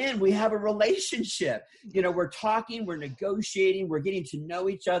says, "When we have a relationship, you know, we're talking, we're negotiating, we're getting to know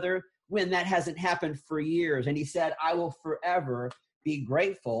each other, when that hasn't happened for years." And he said, "I will forever be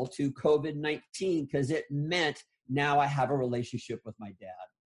grateful to COVID-19 because it meant now I have a relationship with my dad."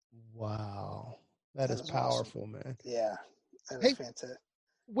 Wow. That is powerful, awesome, man. Yeah. That is fantastic.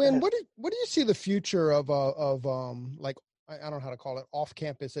 When what do you see the future of like, I don't know how to call it,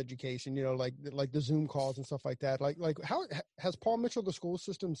 off-campus education, you know, like the Zoom calls and stuff like that. Like how has Paul Mitchell, the school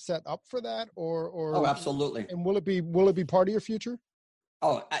system, set up for that, or Oh, absolutely. And will it be part of your future?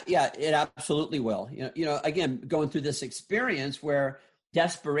 Oh, yeah, it absolutely will. You know, again, going through this experience where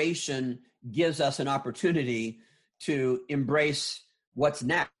desperation gives us an opportunity to embrace what's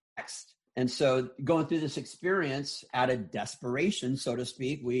next. And so going through this experience out of desperation, so to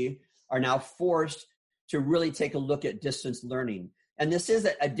speak, we are now forced to really take a look at distance learning. And this is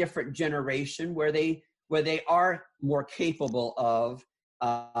a different generation where they are more capable of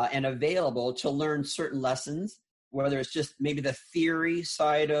and available to learn certain lessons, whether it's just maybe the theory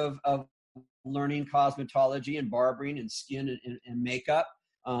side of learning cosmetology and barbering and skin and makeup.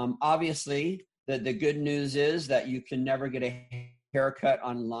 Obviously, the good news is that you can never get a haircut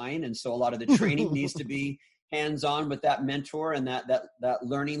online. And so a lot of the training needs to be hands-on with that mentor and that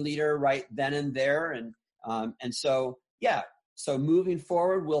learning leader right then and there. And so, yeah, so moving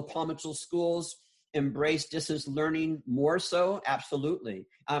forward, will Paul Mitchell schools embrace distance learning more so? Absolutely.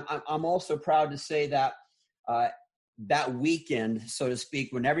 I'm also proud to say that that weekend, so to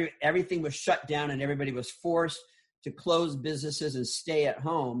speak, when everything was shut down and everybody was forced to close businesses and stay at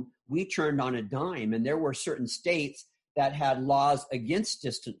home, we turned on a dime, and there were certain states that had laws against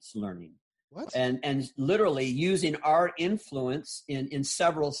distance learning. What? And literally using our influence in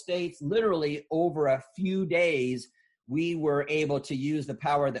several states, literally over a few days, we were able to use the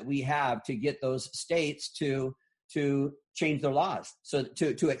power that we have to get those states to change their laws. So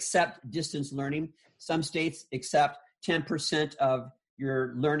to accept distance learning, some states accept 10% of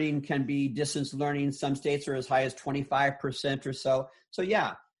your learning can be distance learning. Some states are as high as 25% or so. So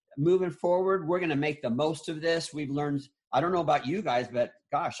yeah, moving forward, we're going to make the most of this. We've learned, I don't know about you guys, but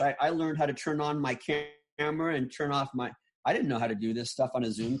gosh, I learned how to turn on my camera and turn off I didn't know how to do this stuff on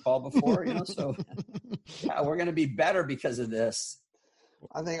a Zoom call before, you know, so yeah, we're going to be better because of this.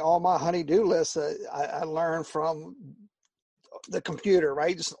 I think all my honey-do lists, I learned from the computer,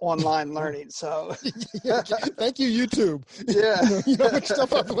 right? Just online learning. So yeah, thank you, YouTube. Yeah. You know how much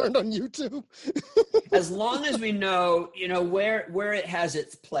stuff I've learned on YouTube. As long as we know, you know, where it has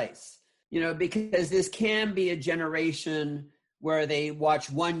its place, you know, because this can be a generation where they watch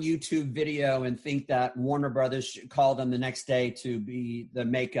one YouTube video and think that Warner Brothers should call them the next day to be the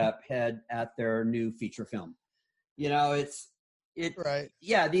makeup head at their new feature film. You know, it's right.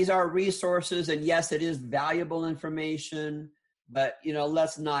 Yeah, these are resources, and yes, it is valuable information, but you know,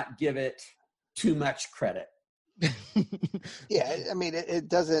 let's not give it too much credit. Yeah, I mean, it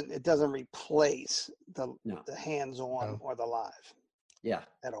doesn't replace the hands-on or the live. Yeah,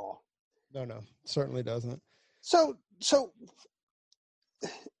 at all. No, certainly doesn't. So,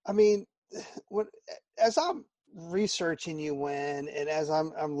 I mean, as I'm researching you, and as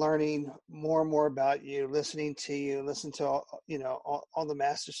I'm learning more and more about you, listening to all the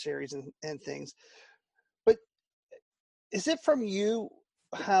master series and things, but is it from you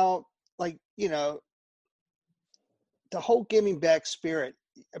how, like, you know, the whole giving back spirit?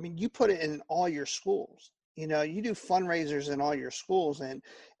 I mean, you put it in all your schools. You know, you do fundraisers in all your schools, and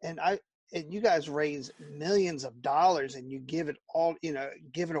you guys raise millions of dollars, and you give it all, you know,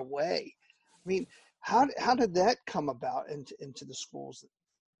 give it away. I mean, how did that come about into the schools?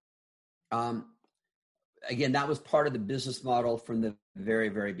 Again, that was part of the business model from the very,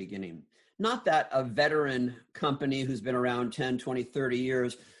 very beginning. Not that a veteran company who's been around 10, 20, 30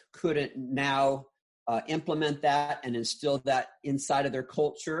 years couldn't now implement that and instill that inside of their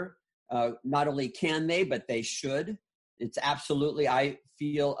culture. Not only can they, but they should. It's absolutely, I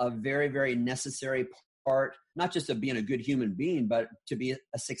feel, a very, very necessary part, not just of being a good human being, but to be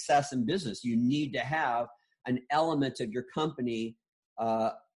a success in business. You need to have an element of your company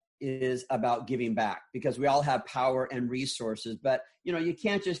is about giving back, because we all have power and resources. But, you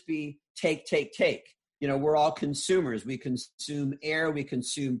can't just be take. We're all consumers. We consume air, we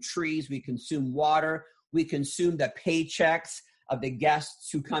consume trees, we consume water, we consume the paychecks of the guests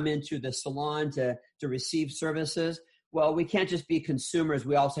who come into the salon to receive services. Well, we can't just be consumers.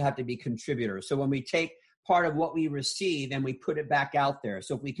 We also have to be contributors. So when we take part of what we receive and we put it back out there.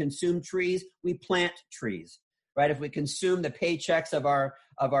 So if we consume trees, we plant trees, right? If we consume the paychecks of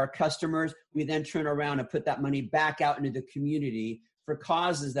our customers, we then turn around and put that money back out into the community for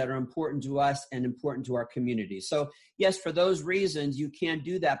causes that are important to us and important to our community. So yes, for those reasons, you can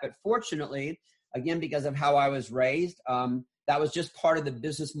do that. But fortunately, again, because of how I was raised, that was just part of the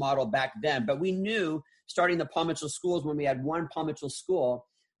business model back then. But we knew, starting the Paul Mitchell schools, when we had one Paul Mitchell school,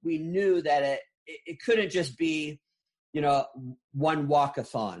 we knew that it couldn't just be, one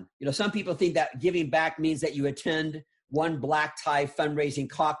walkathon. Some people think that giving back means that you attend one black tie fundraising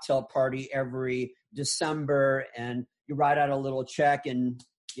cocktail party every December and you write out a little check and,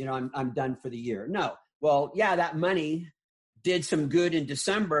 I'm done for the year. No. Well, yeah, that money did some good in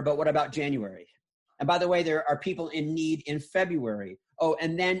December, but what about January? And by the way, there are people in need in February. Oh,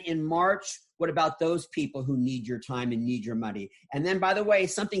 and then in March, what about those people who need your time and need your money? And then, by the way,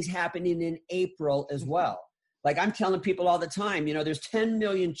 something's happening in April as well. Like I'm telling people all the time, there's 10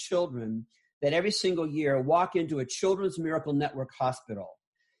 million children that every single year walk into a Children's Miracle Network hospital,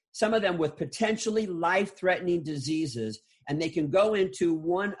 some of them with potentially life-threatening diseases, and they can go into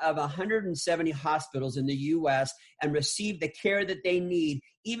one of 170 hospitals in the U.S. and receive the care that they need,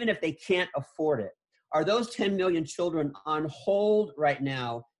 even if they can't afford it. Are those 10 million children on hold right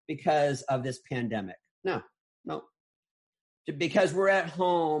now because of this pandemic? No. Because we're at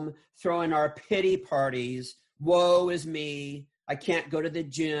home throwing our pity parties. Woe is me. I can't go to the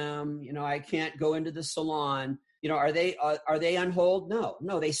gym. I can't go into the salon. Are they on hold?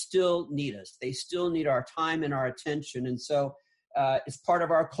 No, they still need us. They still need our time and our attention. And so it's part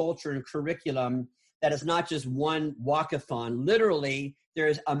of our culture and curriculum that is not just one walkathon. Literally,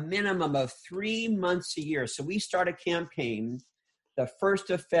 there's a minimum of 3 months a year. So we start a campaign the 1st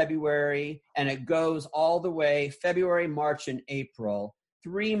of February, and it goes all the way February, March, and April.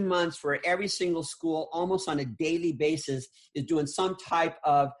 3 months where every single school, almost on a daily basis, is doing some type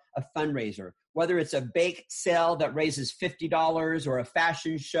of a fundraiser, whether it's a bake sale that raises $50 or a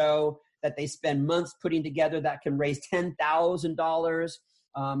fashion show that they spend months putting together that can raise $10,000.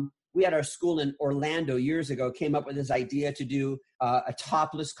 We had our school in Orlando years ago came up with this idea to do a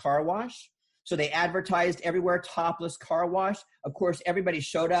topless car wash. So they advertised everywhere, topless car wash. Of course, everybody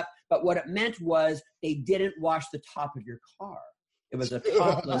showed up. But what it meant was they didn't wash the top of your car. It was a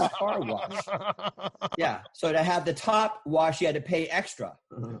topless car wash. Yeah. So to have the top wash, you had to pay extra.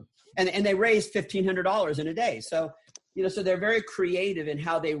 And they raised $1,500 in a day. So, so they're very creative in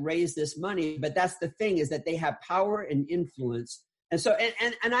how they raise this money. But that's the thing, is that they have power and influence. And so,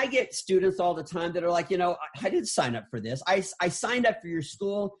 and I get students all the time that are like, I didn't sign up for this. I signed up for your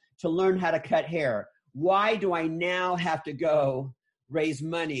school to learn how to cut hair. Why do I now have to go raise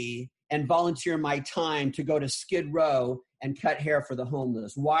money and volunteer my time to go to Skid Row and cut hair for the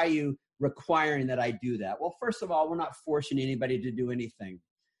homeless? Why are you requiring that I do that? Well, first of all, we're not forcing anybody to do anything.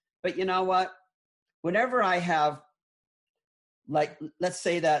 But you know what? Whenever I have, like, let's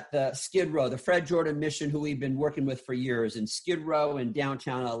say that the Skid Row, the Fred Jordan Mission, who we've been working with for years, in Skid Row in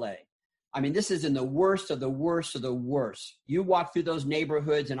downtown LA. I mean, this is in the worst of the worst of the worst. You walk through those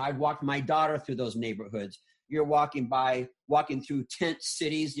neighborhoods, and I've walked my daughter through those neighborhoods. You're walking through tent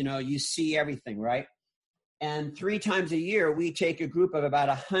cities, you see everything, right? And 3 times a year, we take a group of about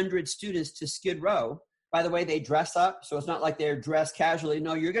 100 students to Skid Row. By the way, they dress up. So it's not like they're dressed casually.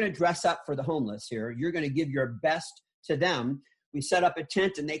 No, you're going to dress up for the homeless here. You're going to give your best to them. We set up a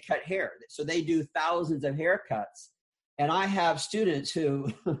tent and they cut hair. So they do thousands of haircuts. And I have students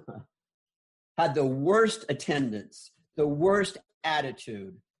who had the worst attendance, the worst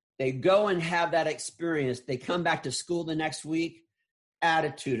attitude. They go and have that experience. They come back to school the next week.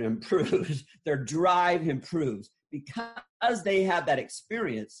 Attitude improves. Their drive improves because they have that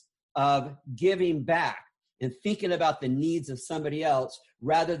experience of giving back and thinking about the needs of somebody else,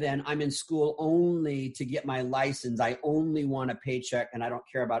 rather than I'm in school only to get my license. I only want a paycheck and I don't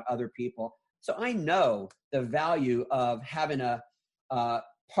care about other people. So I know the value of having a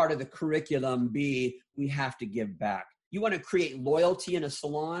part of the curriculum be, we have to give back. You want to create loyalty in a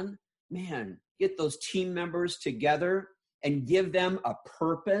salon? Man, get those team members together and give them a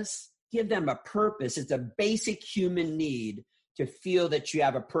purpose. Give them a purpose. It's a basic human need to feel that you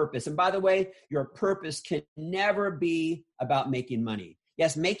have a purpose. And by the way, your purpose can never be about making money.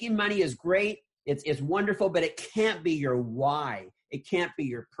 Yes, making money is great. It's wonderful, but it can't be your why. It can't be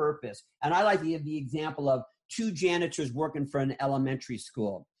your purpose. And I like to give the example of two janitors working for an elementary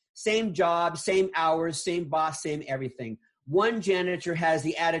school. Same job, same hours, same boss, same everything. One janitor has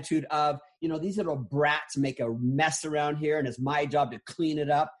the attitude of, these little brats make a mess around here and it's my job to clean it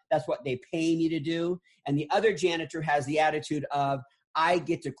up. That's what they pay me to do. And the other janitor has the attitude of, I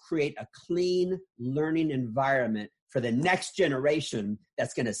get to create a clean learning environment for the next generation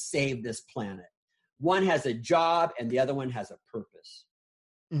that's going to save this planet. One has a job and the other one has a purpose.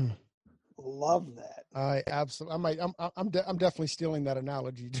 Mm. Love that. I absolutely. I'm definitely stealing that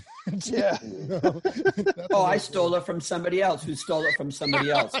analogy. Yeah. I stole it from somebody else who stole it from somebody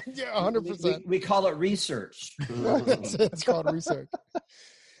else. Yeah, 100%. We call it research. It's called research.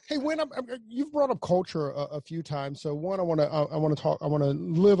 Hey, Win, you've brought up culture a few times. So one, I want to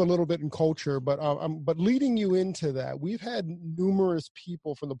live a little bit in culture, but leading you into that, we've had numerous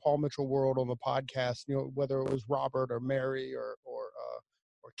people from the Paul Mitchell world on the podcast. Whether it was Robert or Mary or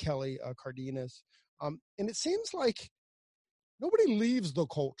Kelly Cardenas. And it seems like nobody leaves the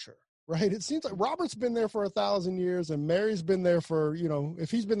culture, right? It seems like Robert's been there for 1,000 years and Mary's been there for, if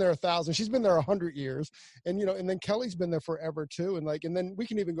he's been there 1,000, she's been there 100 years. And, and then Kelly's been there forever too. And then we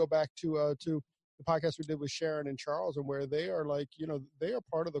can even go back to the podcast we did with Sharon and Charles, and where they are they are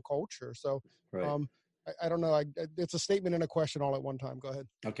part of the culture. So right. I don't know. It's a statement and a question all at one time. Go ahead.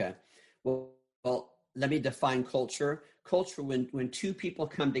 Okay. Well, let me define culture. Culture, when two people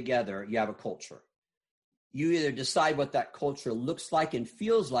come together, you have a culture. You either decide what that culture looks like and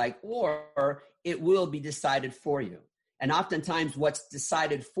feels like, or it will be decided for you. And oftentimes what's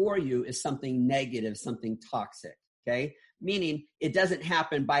decided for you is something negative, something toxic, okay? Meaning it doesn't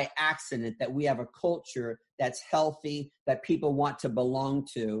happen by accident that we have a culture that's healthy, that people want to belong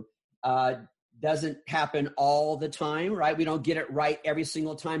to. Doesn't happen all the time, right? We don't get it right every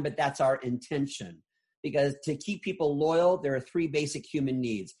single time, but that's our intention. Because to keep people loyal, there are three basic human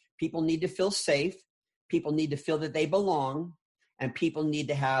needs. People need to feel safe. People need to feel that they belong. And people need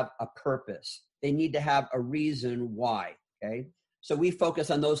to have a purpose. They need to have a reason why, okay? So we focus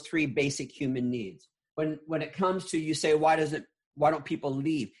on those three basic human needs. When it comes to, you say, why don't people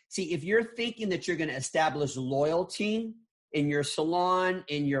leave? See, if you're thinking that you're going to establish loyalty in your salon,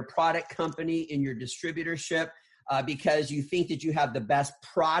 in your product company, in your distributorship, because you think that you have the best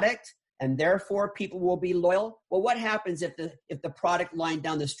product, and therefore people will be loyal. Well, what happens if the product line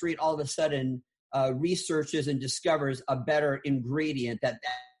down the street all of a sudden researches and discovers a better ingredient that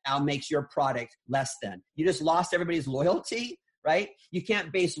now makes your product less than? You just lost everybody's loyalty, right? You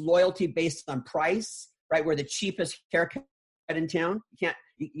can't base loyalty based on price, right? We're the cheapest haircut in town.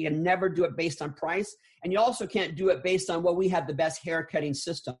 You can never do it based on price. And you also can't do it based on, well, we have the best haircutting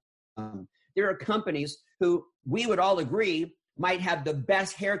system. There are companies who we would all agree might have the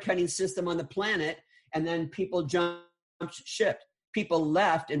best haircutting system on the planet, and then people jumped ship. People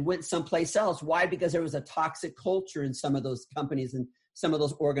left and went someplace else. Why? Because there was a toxic culture in some of those companies and some of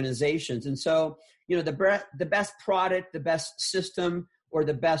those organizations. And so, the best product, the best system, or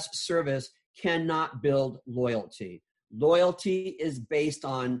the best service cannot build loyalty. Loyalty is based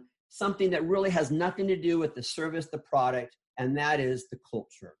on something that really has nothing to do with the service, the product, and that is the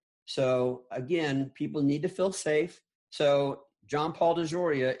culture. So again, people need to feel safe. So John Paul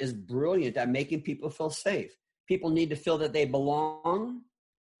DeJoria is brilliant at making people feel safe. People need to feel that they belong.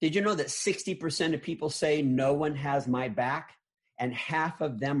 Did you know that 60% of people say no one has my back, and half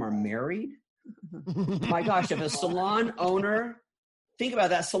of them are married? My gosh, if a salon owner, think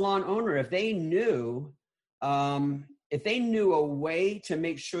about that salon owner, if they knew a way to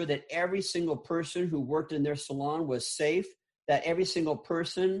make sure that every single person who worked in their salon was safe, that every single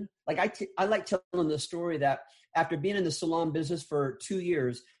person, I like telling the story that after being in the salon business for 2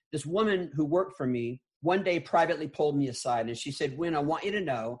 years, this woman who worked for me one day privately pulled me aside and she said, Win, I want you to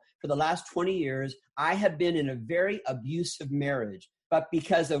know for the last 20 years, I have been in a very abusive marriage. But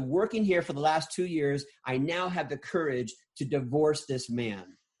because of working here for the last 2 years, I now have the courage to divorce this man.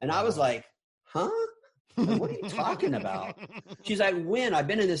 And I was like, huh? What are you talking about? She's like, Win, I've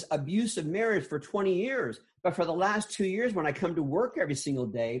been in this abusive marriage for 20 years. But for the last 2 years, when I come to work every single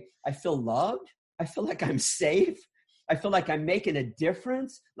day, I feel loved. I feel like I'm safe. I feel like I'm making a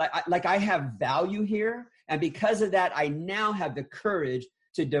difference. Like I have value here. And because of that, I now have the courage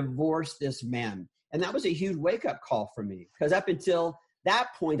to divorce this man. And that was a huge wake-up call for me. Because up until that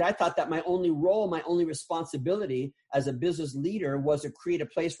point, I thought that my only role, my only responsibility as a business leader was to create a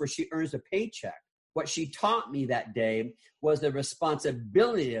place where she earns a paycheck. What she taught me that day was the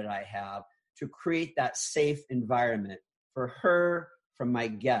responsibility that I have to create that safe environment. for her from my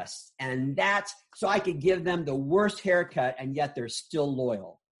guests. And that's so I could give them the worst haircut and yet they're still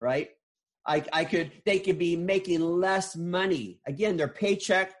loyal, right? They could be making less money. Again, their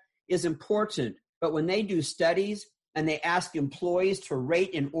paycheck is important, but when they do studies and they ask employees to rate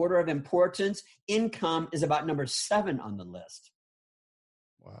in order of importance, income is about number 7 on the list.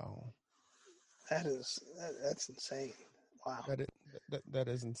 Wow. That's insane. Wow. That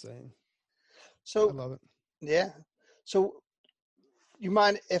is insane. So I love it. Yeah. So you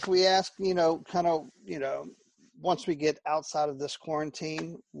mind if we ask, once we get outside of this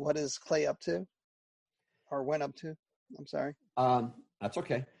quarantine, what is Clay up to or went up to? I'm sorry. That's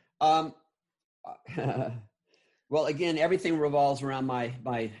okay. Well, again, everything revolves around my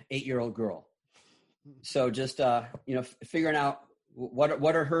 8-year-old girl. So just, figuring out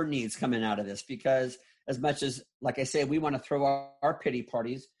what are her needs coming out of this, because as much as, like I say, we want to throw our pity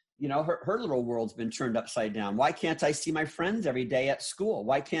parties, her little world's been turned upside down. Why can't I see my friends every day at school?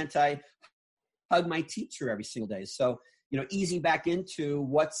 Why can't I hug my teacher every single day? So, easing back into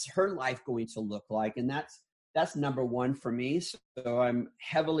what's her life going to look like. And that's number 1 for me. So I'm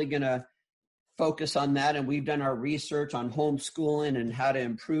heavily going to focus on that. And we've done our research on homeschooling and how to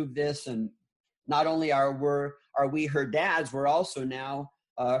improve this. And not only are we her dads, we're also now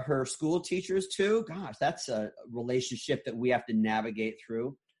her school teachers too. Gosh, that's a relationship that we have to navigate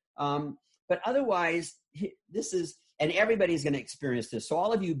through. But otherwise, and everybody's going to experience this. So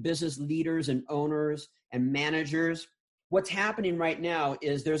all of you business leaders and owners and managers, what's happening right now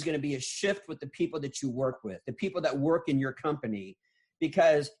is there's going to be a shift with the people that you work with, the people that work in your company,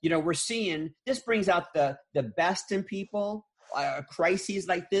 because, we're seeing this brings out the best in people. Crises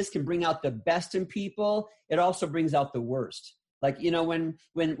like this can bring out the best in people. It also brings out the worst. Like,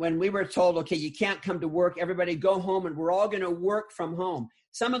 when we were told, okay, you can't come to work, everybody go home and we're all going to work from home.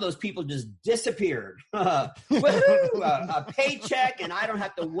 Some of those people just disappeared. Woohoo! A paycheck, and I don't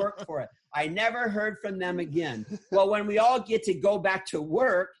have to work for it. I never heard from them again. Well, when we all get to go back to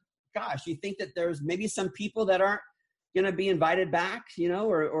work, gosh, you think that there's maybe some people that aren't going to be invited back,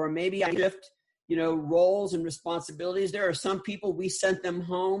 or maybe I shift, roles and responsibilities. There are some people, we sent them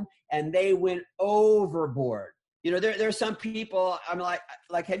home and they went overboard. There's some people I'm like,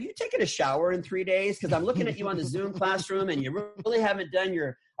 have you taken a shower in 3 days? Because I'm looking at you on the Zoom classroom and you really haven't done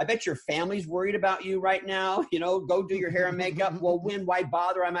I bet your family's worried about you right now. Go do your hair and makeup. Well, why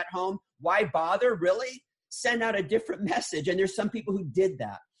bother? I'm at home. Why bother? Really? Send out a different message. And there's some people who did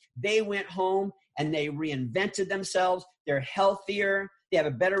that. They went home and they reinvented themselves. They're healthier. They have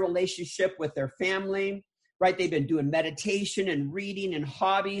a better relationship with their family, right? They've been doing meditation and reading and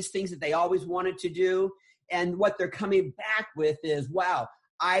hobbies, things that they always wanted to do. And what they're coming back with is, wow,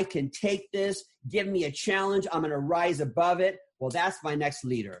 I can take this, give me a challenge. I'm going to rise above it. Well, that's my next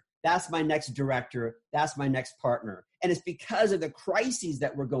leader. That's my next director. That's my next partner. And it's because of the crises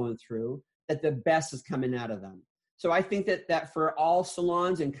that we're going through that the best is coming out of them. So I think that for all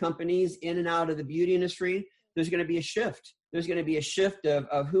salons and companies in and out of the beauty industry, there's going to be a shift. There's going to be a shift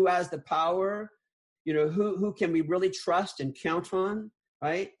of who has the power, who can we really trust and count on.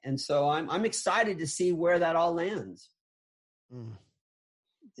 Right. And so I'm excited to see where that all lands.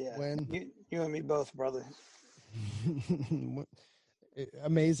 Yeah. You and me both, brother.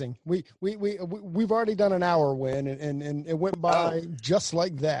 Amazing. We've already done an hour, Win, and it went by just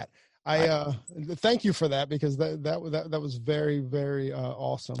like that. I thank you for that, because that was very, very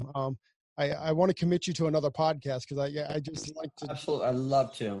awesome. I want to commit you to another podcast, because I just like to. Absolutely. I'd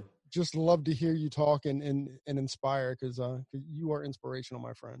love to. Just love to hear you talk and inspire, because you are inspirational,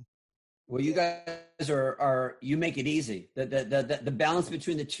 my friend. Well, you guys are you make it easy. The balance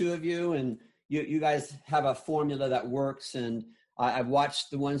between the two of you, and you guys have a formula that works. And I've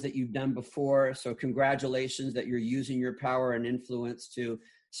watched the ones that you've done before. So congratulations that you're using your power and influence to,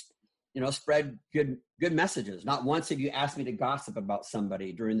 spread good messages. Not once have you asked me to gossip about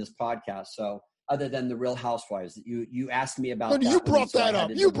somebody during this podcast. So other than the Real Housewives, that you asked me about. But you brought that up.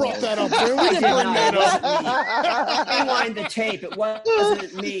 You brought that up, man. We didn't bring that up. Rewind the tape. It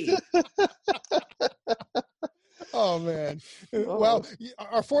wasn't me. Oh, man. Well,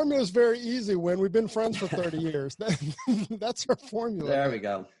 our formula is very easy, Win. We've been friends for 30 years. That's our formula. There we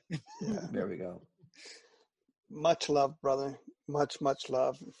go. There we go. Much love, brother. Much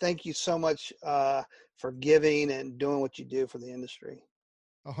love. Thank you so much for giving and doing what you do for the industry.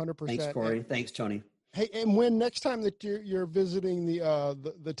 100%. Thanks, Corey. Thanks, Tony. Hey, and when next time that you're visiting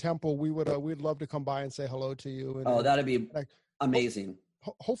the temple, we'd love to come by and say hello to you. And, that'd be amazing.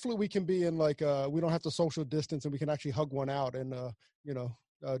 Hopefully we can be in we don't have to social distance, and we can actually hug one out and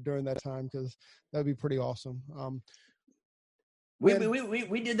during that time, because that'd be pretty awesome.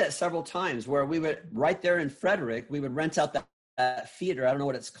 We did that several times where we would, right there in Frederick, we would rent out that theater. I don't know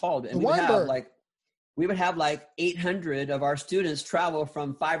what it's called. And we would have like 800 of our students travel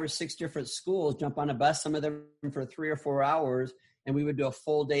from 5 or 6 different schools, jump on a bus, some of them for 3 or 4 hours. And we would do a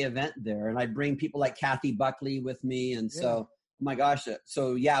full day event there. And I'd bring people like Kathy Buckley with me. And so, oh my gosh.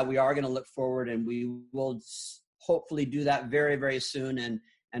 So yeah, we are going to look forward, and we will hopefully do that very, very soon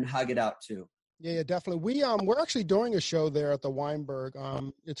and hug it out too. Yeah, definitely. We're actually doing a show there at the Weinberg.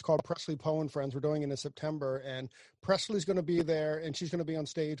 It's called Presley Poe and Friends. We're doing it in September, and Presley's going to be there, and she's going to be on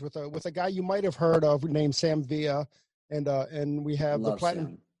stage with a guy you might have heard of named Sam Villa, and we have the Platinum.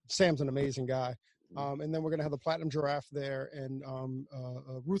 Sam. Sam's an amazing guy. And then we're going to have the Platinum Giraffe there, and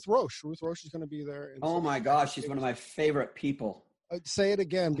Ruth Roche. Ruth Roche is going to be there. And oh my gosh, she's one of my favorite people. Say it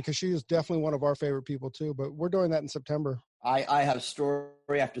again, because she is definitely one of our favorite people too. But we're doing that in September. I have story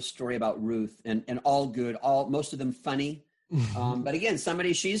after story about Ruth, and all good, most of them funny. But again,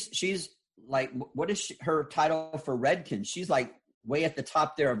 she's like, what is her title for Redken? She's like way at the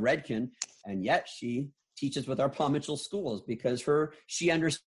top there of Redken, and yet she teaches with our Paul Mitchell schools because she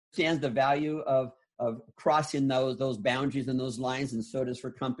understands the value of crossing those boundaries and those lines, and so does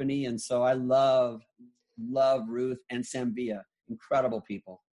her company. And so I love Ruth and Sam Villa. Incredible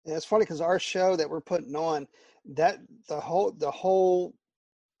people. Yeah, it's funny because our show that we're putting on, that the whole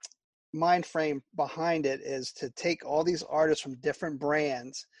mind frame behind it is to take all these artists from different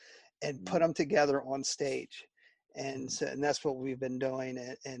brands and put them together on stage, and that's what we've been doing.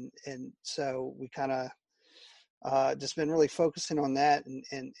 And so we kind of just been really focusing on that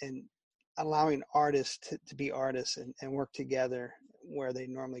and allowing artists to be artists and work together where they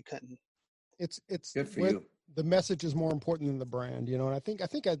normally couldn't. It's good for you. The message is more important than the brand, and I think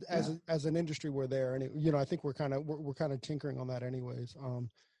as an industry we're there, and I think we're kind of tinkering on that anyways.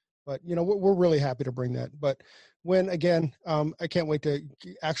 But we're really happy to bring that. But when again, I can't wait to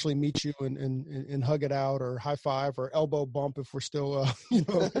actually meet you and hug it out or high five or elbow bump if we're still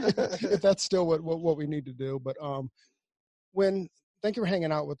if that's still what we need to do. But thank you for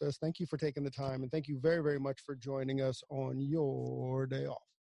hanging out with us. Thank you for taking the time, and thank you very, very much for joining us on your day off.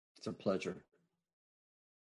 It's a pleasure.